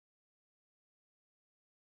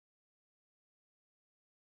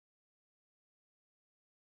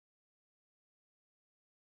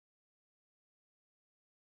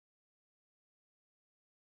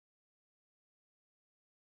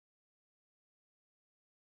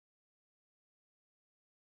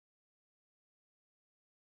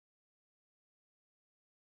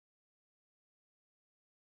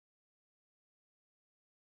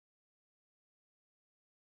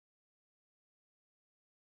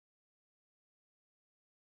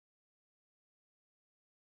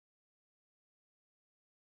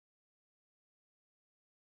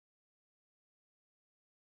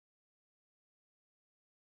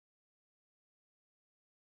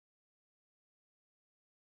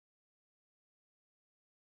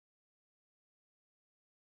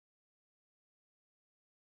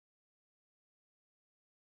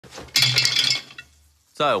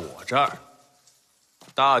在我这儿，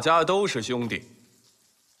大家都是兄弟，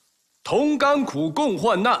同甘苦，共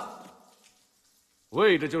患难，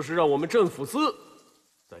为的就是让我们镇抚司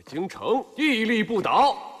在京城屹立不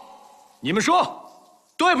倒。你们说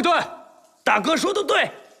对不对？大哥说的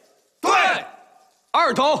对。对，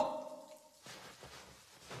二头。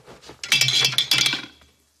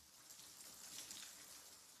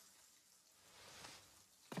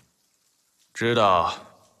知道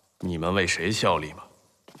你们为谁效力吗？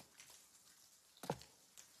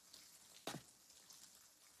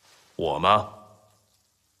我吗？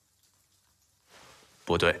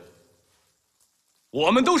不对，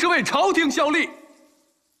我们都是为朝廷效力。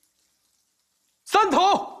三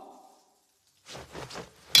头。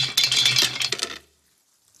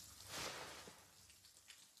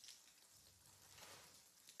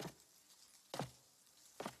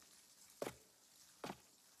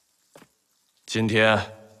今天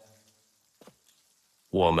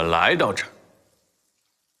我们来到这儿，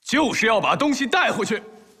就是要把东西带回去，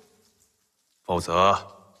否则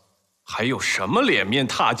还有什么脸面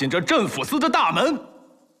踏进这镇抚司的大门？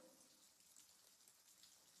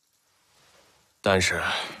但是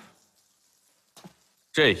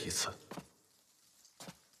这一次，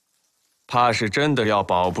怕是真的要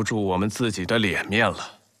保不住我们自己的脸面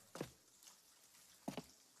了。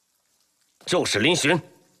就是林洵，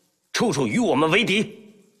处处与我们为敌。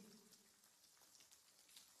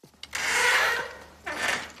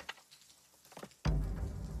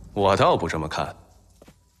我倒不这么看。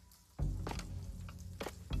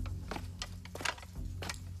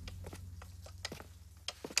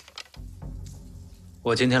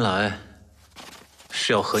我今天来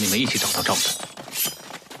是要和你们一起找到赵总。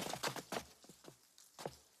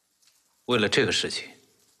为了这个事情，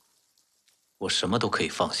我什么都可以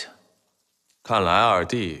放下。看来二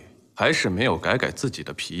弟还是没有改自己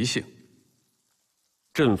的脾性。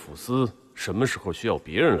镇抚司什么时候需要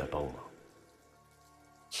别人来帮忙？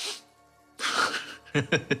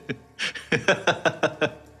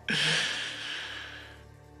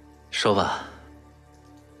说吧，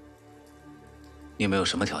你们有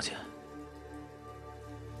什么条件？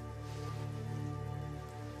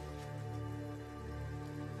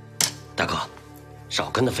大哥，少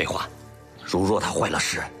跟他废话。如若他坏了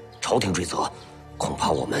事，朝廷追责，恐怕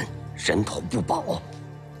我们人头不保。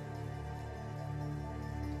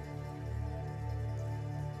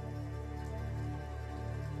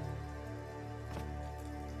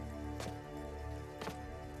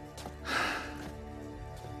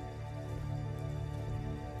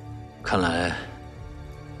看来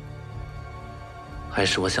还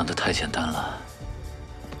是我想的太简单了。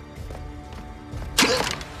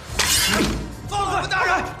放了我们大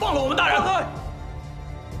人！放了我们大人！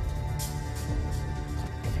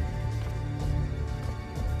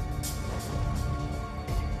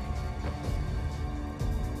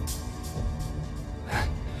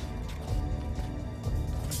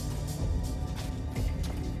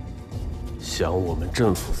想我们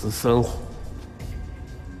镇抚司三虎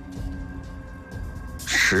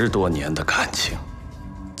10多年的感情，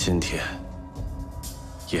今天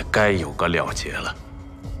也该有个了结了。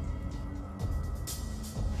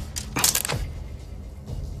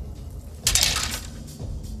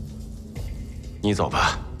你走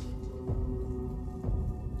吧。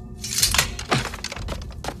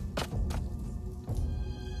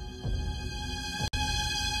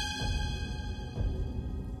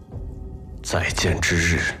再见之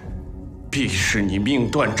日，必是你命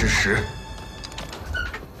断之时。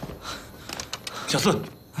小四，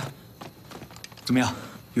怎么样？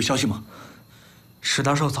有消息吗？史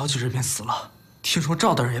大寿早几日便死了，听说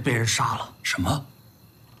赵大人也被人杀了。什么？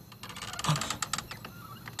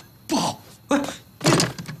不好！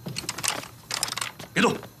别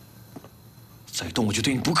动！再动我就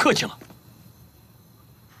对你不客气了。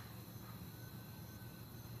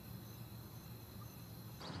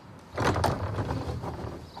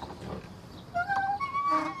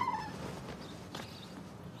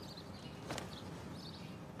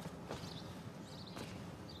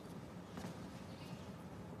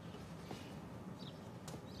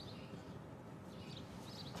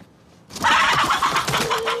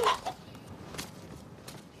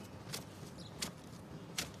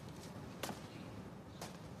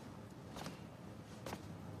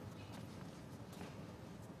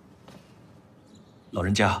老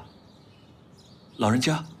人家，老人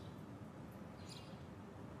家，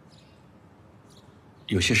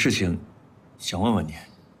有些事情想问问您。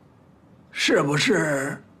是不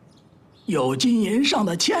是有金银上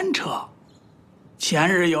的牵扯？前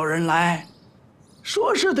日有人来，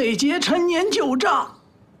说是得结陈年旧账，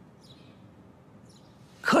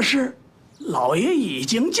可是老爷已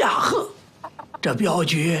经驾鹤，这镖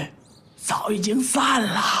局早已经散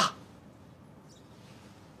了。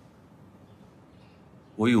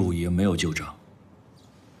我与五爷没有旧账，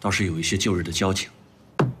倒是有一些旧日的交情。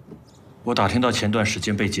我打听到前段时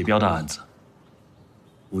间被劫镖的案子，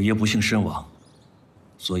五爷不幸身亡，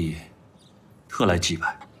所以特来祭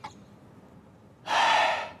拜。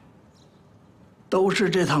都是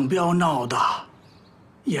这趟镖闹的，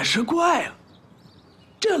也是怪了。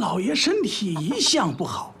这老爷身体一向不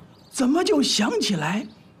好，怎么就想起来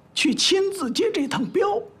去亲自接这趟镖？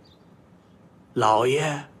老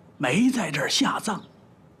爷没在这儿下葬，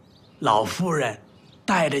老夫人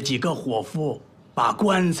带着几个伙夫把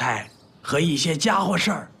棺材和一些家伙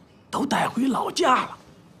事儿都带回老家了。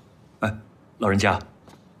哎，老人家，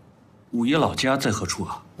五爷老家在何处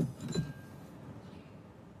啊？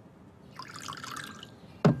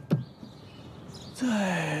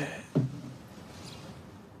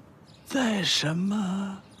在什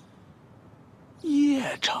么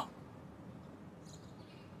邺城？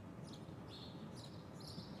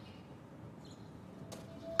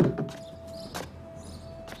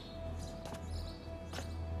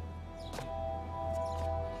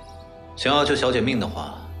想要救小姐命的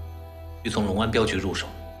话，需从隆安镖局入手。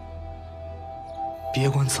别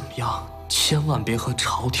管怎么样，千万别和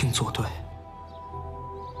朝廷作对。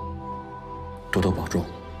多多保重。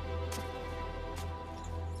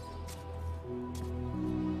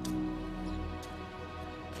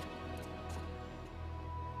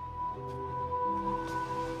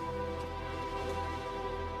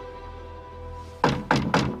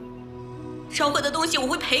烧毁的东西我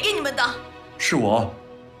会赔给你们的。是我，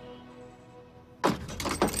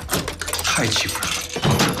太欺负人了。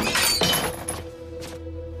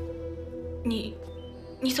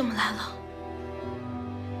你怎么来了？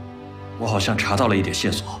我好像查到了一点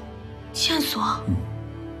线索。线索？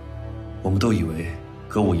我们都以为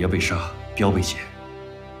葛五爷被杀，镖被劫，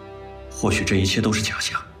或许这一切都是假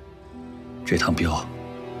象。这趟镖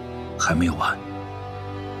还没有完。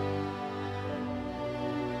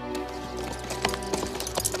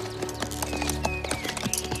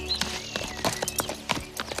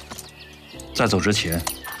在走之前，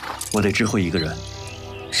我得知会一个人。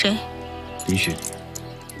谁？李浚。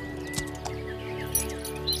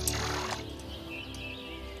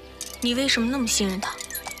你为什么那么信任他？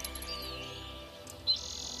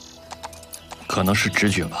可能是直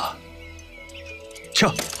觉吧。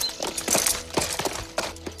撤！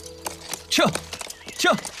撤！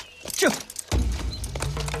撤！撤！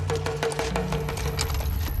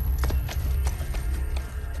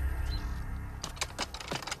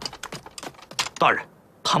大人，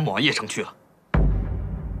他们往邺城去了。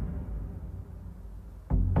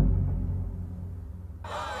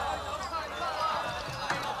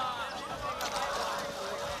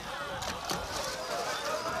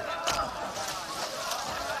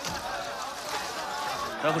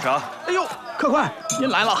来壶茶。哎呦，客官，您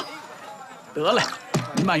来了。得嘞，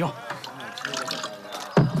您慢用。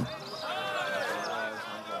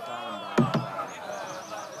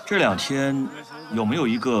这2天有没有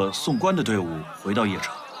一个送官的队伍回到邺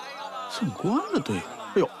城？送官的队伍？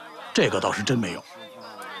哎呦，这个倒是真没有。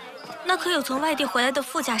那可有从外地回来的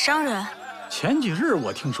富甲商人？前几日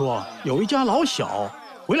我听说有一家老小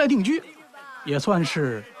回来定居，也算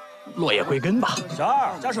是落叶归根吧。小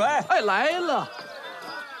二，加水。哎，来了。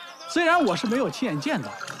虽然我是没有亲眼见到，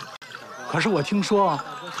可是我听说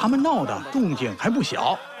他们闹的动静还不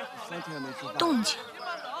小。动静？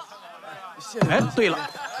哎，对了，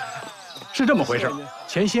是这么回事。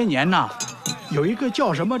前些年呢，有一个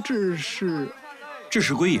叫什么智士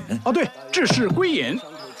归隐。哦，对，智士归隐。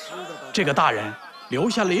这个大人留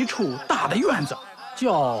下了一处大的院子，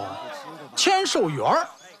叫千寿园儿。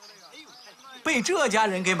被这家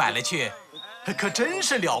人给买了去，可真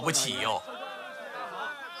是了不起哟。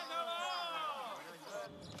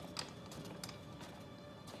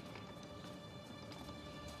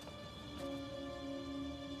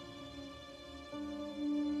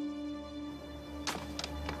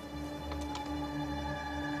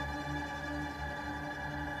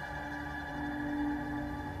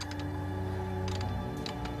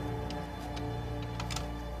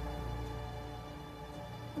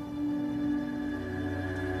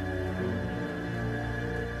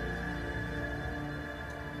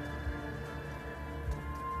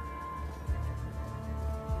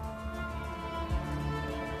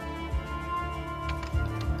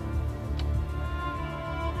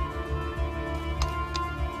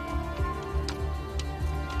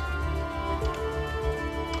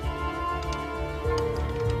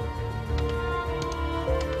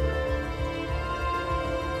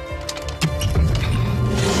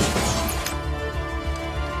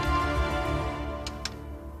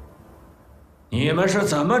你们是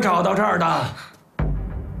怎么找到这儿的？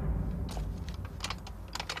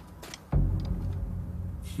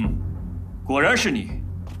哼，果然是你，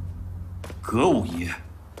葛五爷。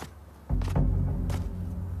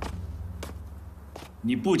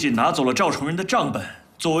你不仅拿走了赵崇仁的账本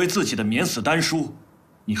作为自己的免死丹书，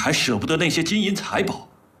你还舍不得那些金银财宝，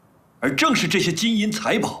而正是这些金银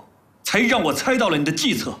财宝，才让我猜到了你的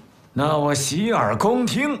计策。那我洗耳恭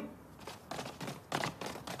听。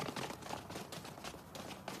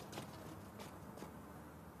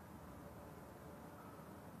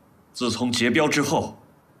自从结标之后，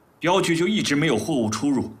镖局就一直没有货物出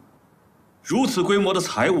入。如此规模的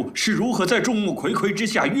财物是如何在众目睽睽之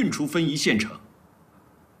下运出分宜县城？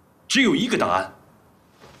只有一个答案，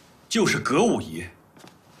就是葛五爷。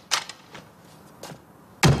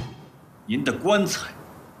您的棺材，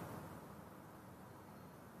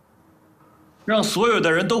让所有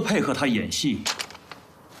的人都配合他演戏。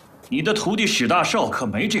你的徒弟史大少可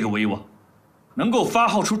没这个威望，能够发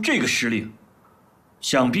号出这个施令，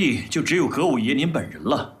想必就只有葛五爷您本人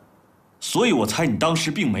了。所以我猜你当时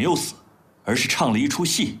并没有死，而是唱了一出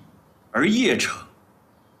戏，而邺城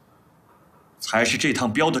才是这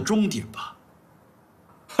趟镖的终点吧？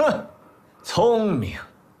哼，聪明。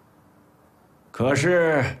可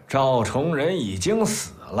是赵崇仁已经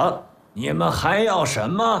死了，你们还要什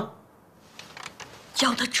么？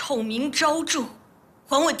要他臭名昭著，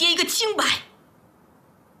还我爹一个清白。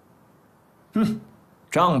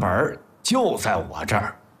账本就在我这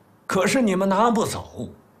儿，可是你们拿不走，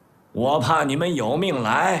我怕你们有命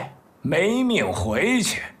来，没命回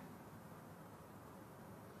去。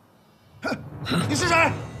你是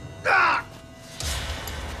谁？啊！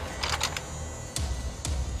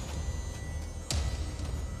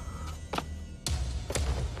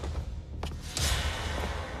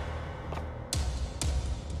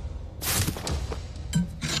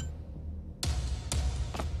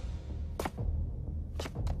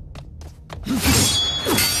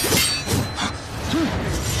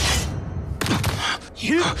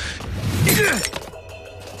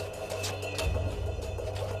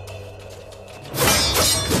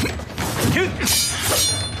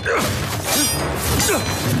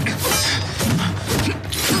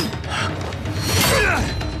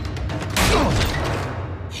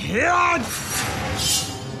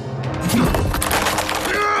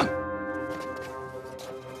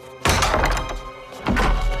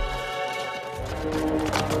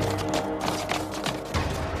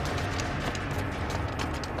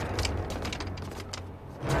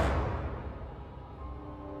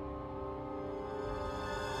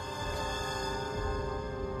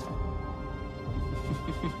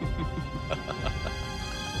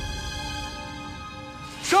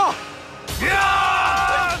上！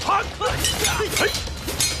呀！他！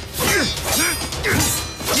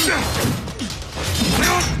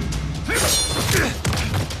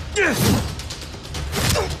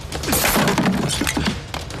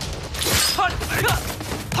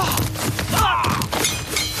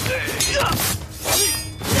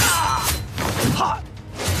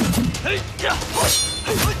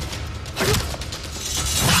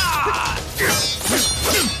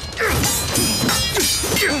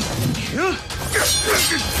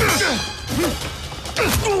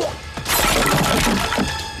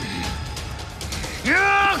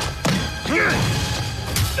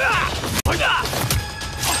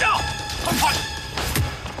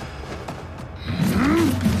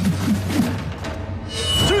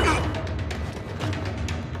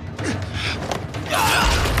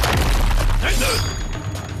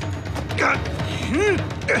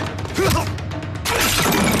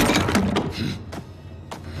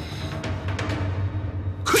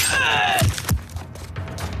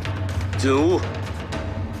进屋。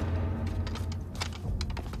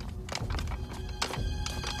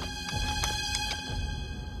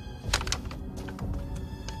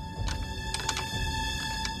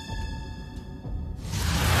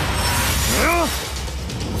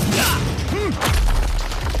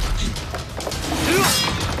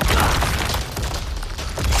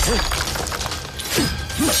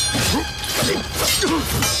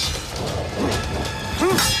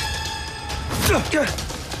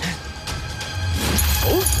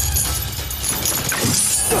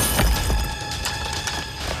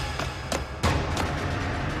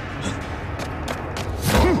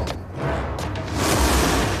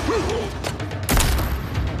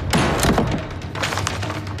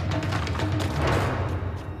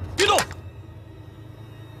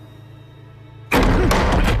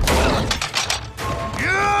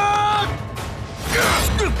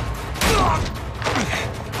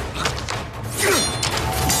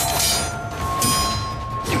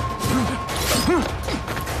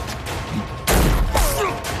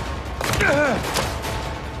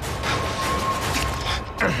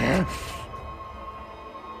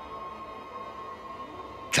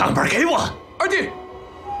账本给我。二弟，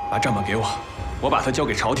把账本给我，我把它交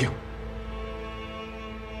给朝廷。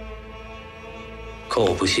可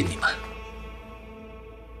我不信你们。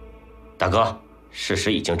大哥，事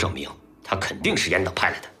实已经证明，他肯定是严党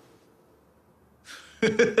派来的。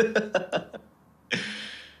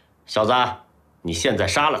小子，你现在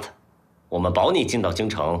杀了他，我们保你进到京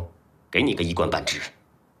城，给你个一官半职。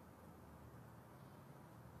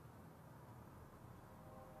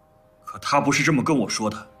可他不是这么跟我说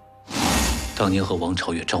的。当年和王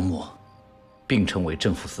朝越、张默并称为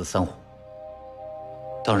镇抚司三虎。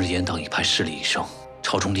当日严党一派势力已生，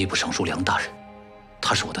朝中吏部尚书梁大人，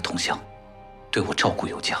他是我的同乡，对我照顾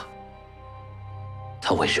有加。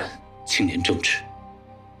他为人清廉正直，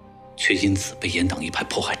却因此被严党一派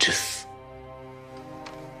迫害致死。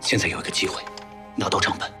现在有一个机会，拿到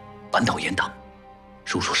账本，扳倒严党。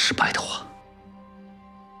如若失败的话，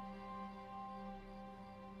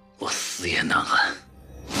我死也难安。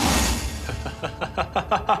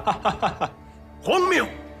荒谬！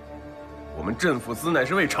我们镇抚司乃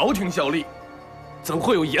是为朝廷效力，怎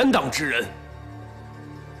会有严党之人？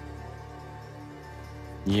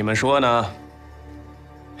你们说呢？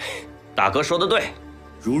大哥说的对。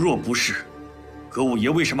如若不是，葛五爷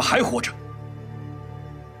为什么还活着？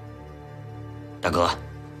大哥，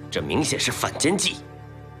这明显是反间计。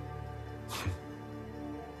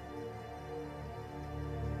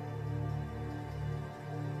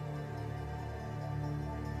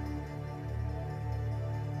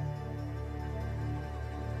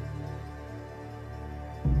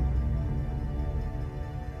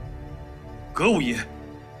葛五爷，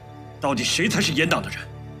到底谁才是严党的人？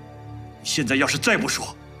你现在要是再不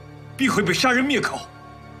说，必会被杀人灭口。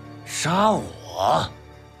杀我？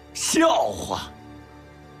笑话！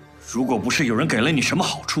如果不是有人给了你什么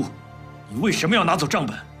好处，你为什么要拿走账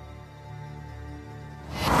本？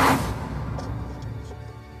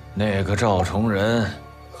那个赵崇仁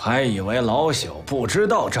还以为老朽不知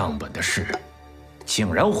道账本的事，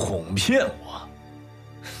竟然哄骗我。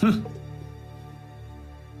哼！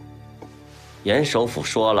严首府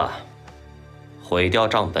说了，毁掉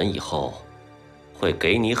账本以后，会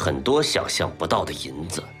给你很多想象不到的银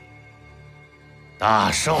子。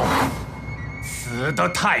大寿，死得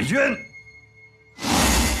太冤！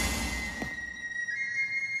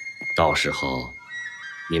到时候，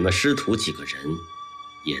你们师徒几个人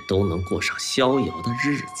也都能过上逍遥的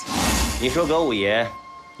日子。你说葛五爷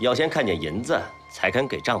要先看见银子，才肯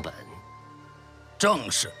给账本？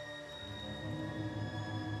正是。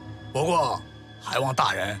不过，还望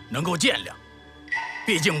大人能够见谅，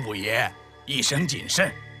毕竟五爷一生谨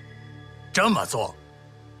慎，这么做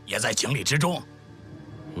也在情理之中。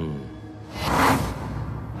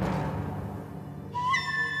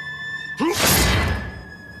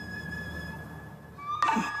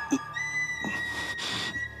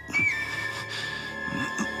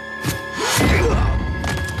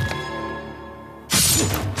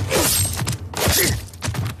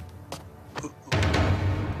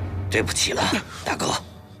对不起了，大哥。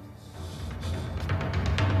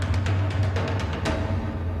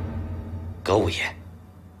葛五爷，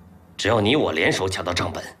只要你我联手抢到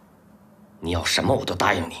账本，你要什么我都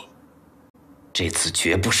答应你。这次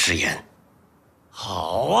绝不食言。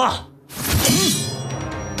好啊！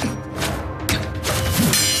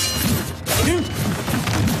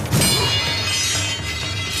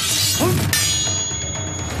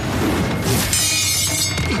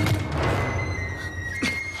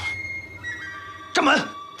账本，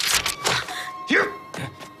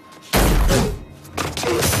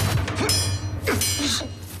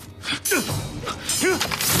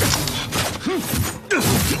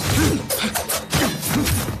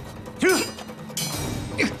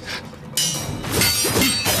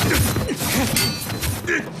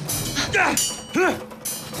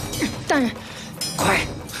大人，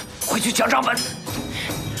快去抢账本！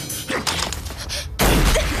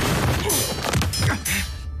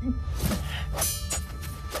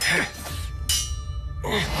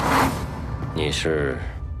你是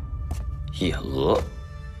叶娥。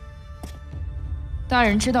大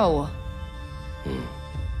人知道我？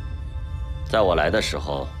在我来的时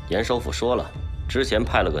候，严首府说了，之前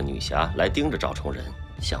派了个女侠来盯着赵崇仁，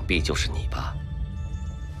想必就是你吧？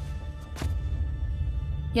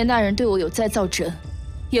严大人对我有再造之恩，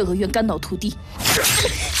叶娥愿肝脑涂地。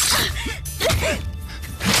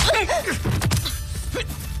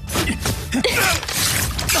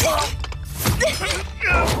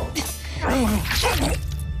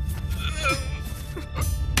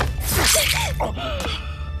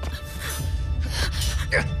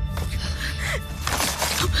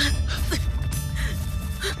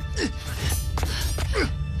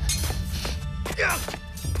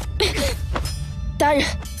大人，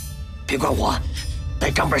别管我，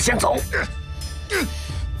带账本先走。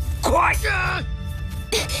快！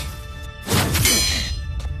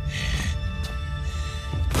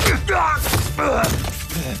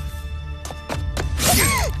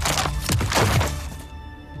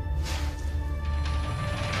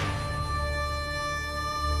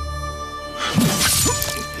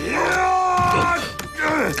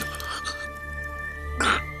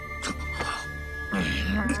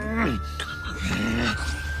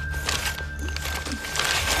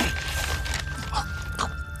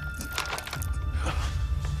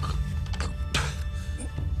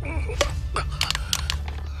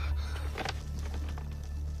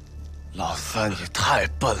老三，你太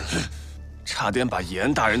笨了，差点把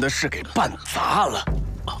严大人的事给办砸了。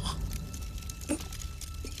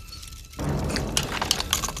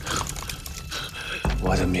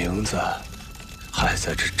我的名字还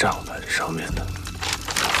在这账本上面呢。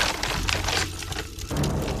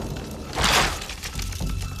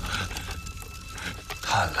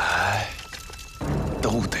看来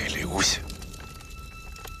都得留下。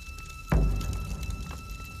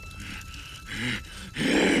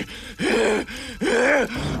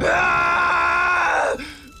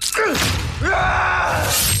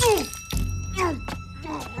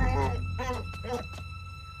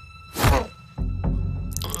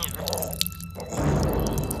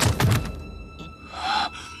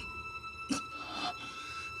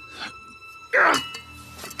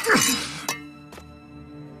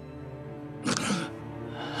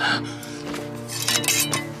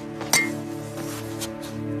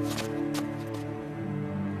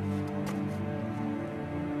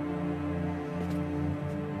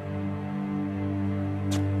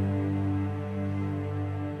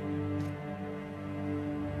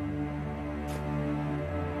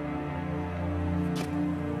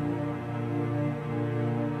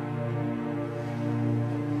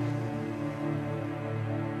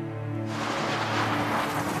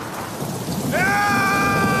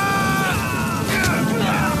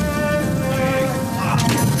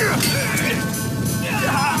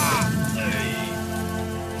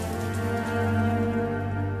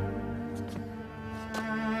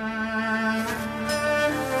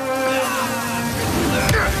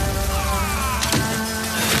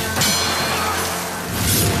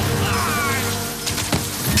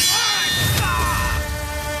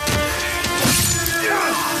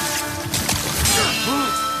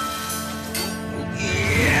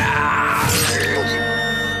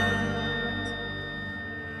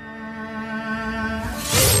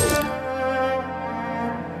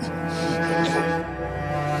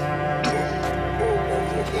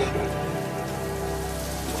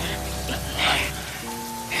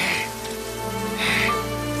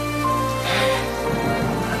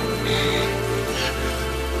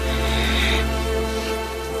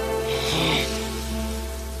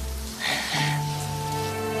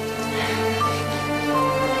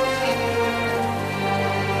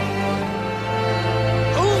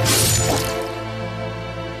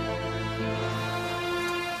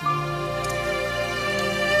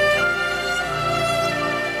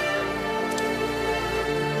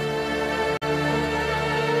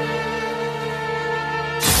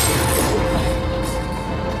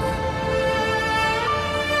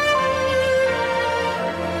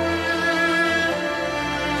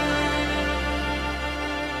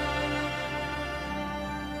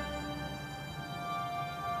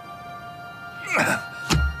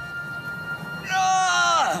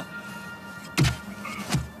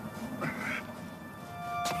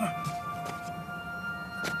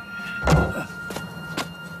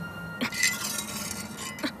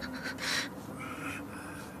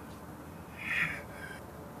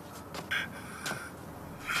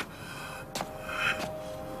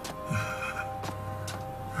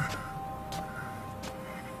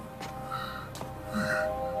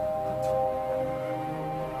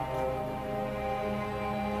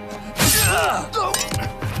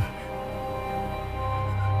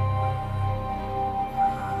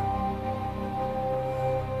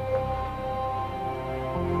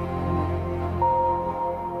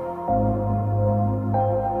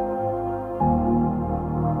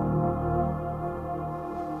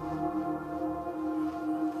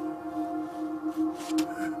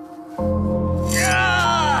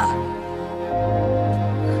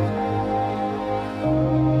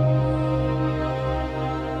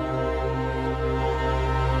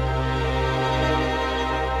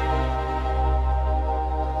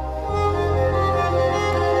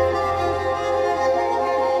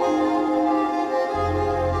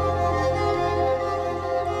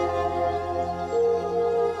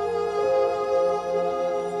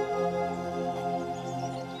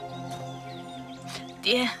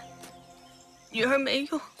爹，女儿没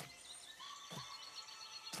用，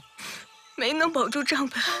没能保住账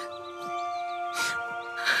本，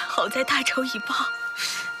好在大仇已报。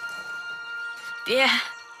爹，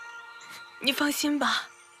你放心吧，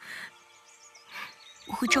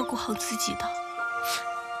我会照顾好自己的。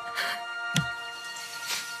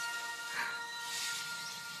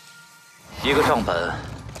一个账本，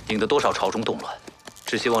引得多少朝中动乱，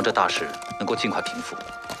只希望这大事能够尽快平复，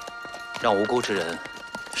让无辜之人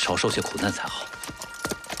少受些苦难才好。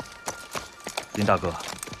林大哥，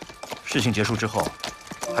事情结束之后，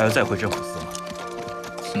还要再回镇抚司吗？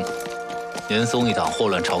严嵩一党祸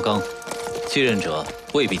乱朝纲，继任者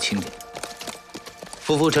未必清廉，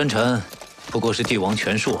浮浮沉沉，不过是帝王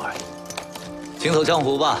权术而已。行走江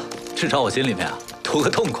湖吧，至少我心里面啊，图个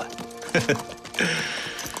痛快。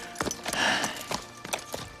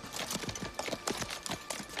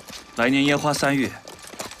来年烟花3月，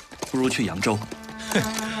不如去扬州。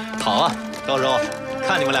好啊，到时候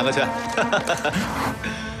看你们两个去。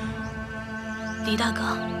李大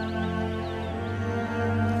哥，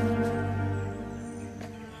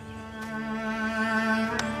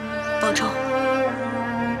保重。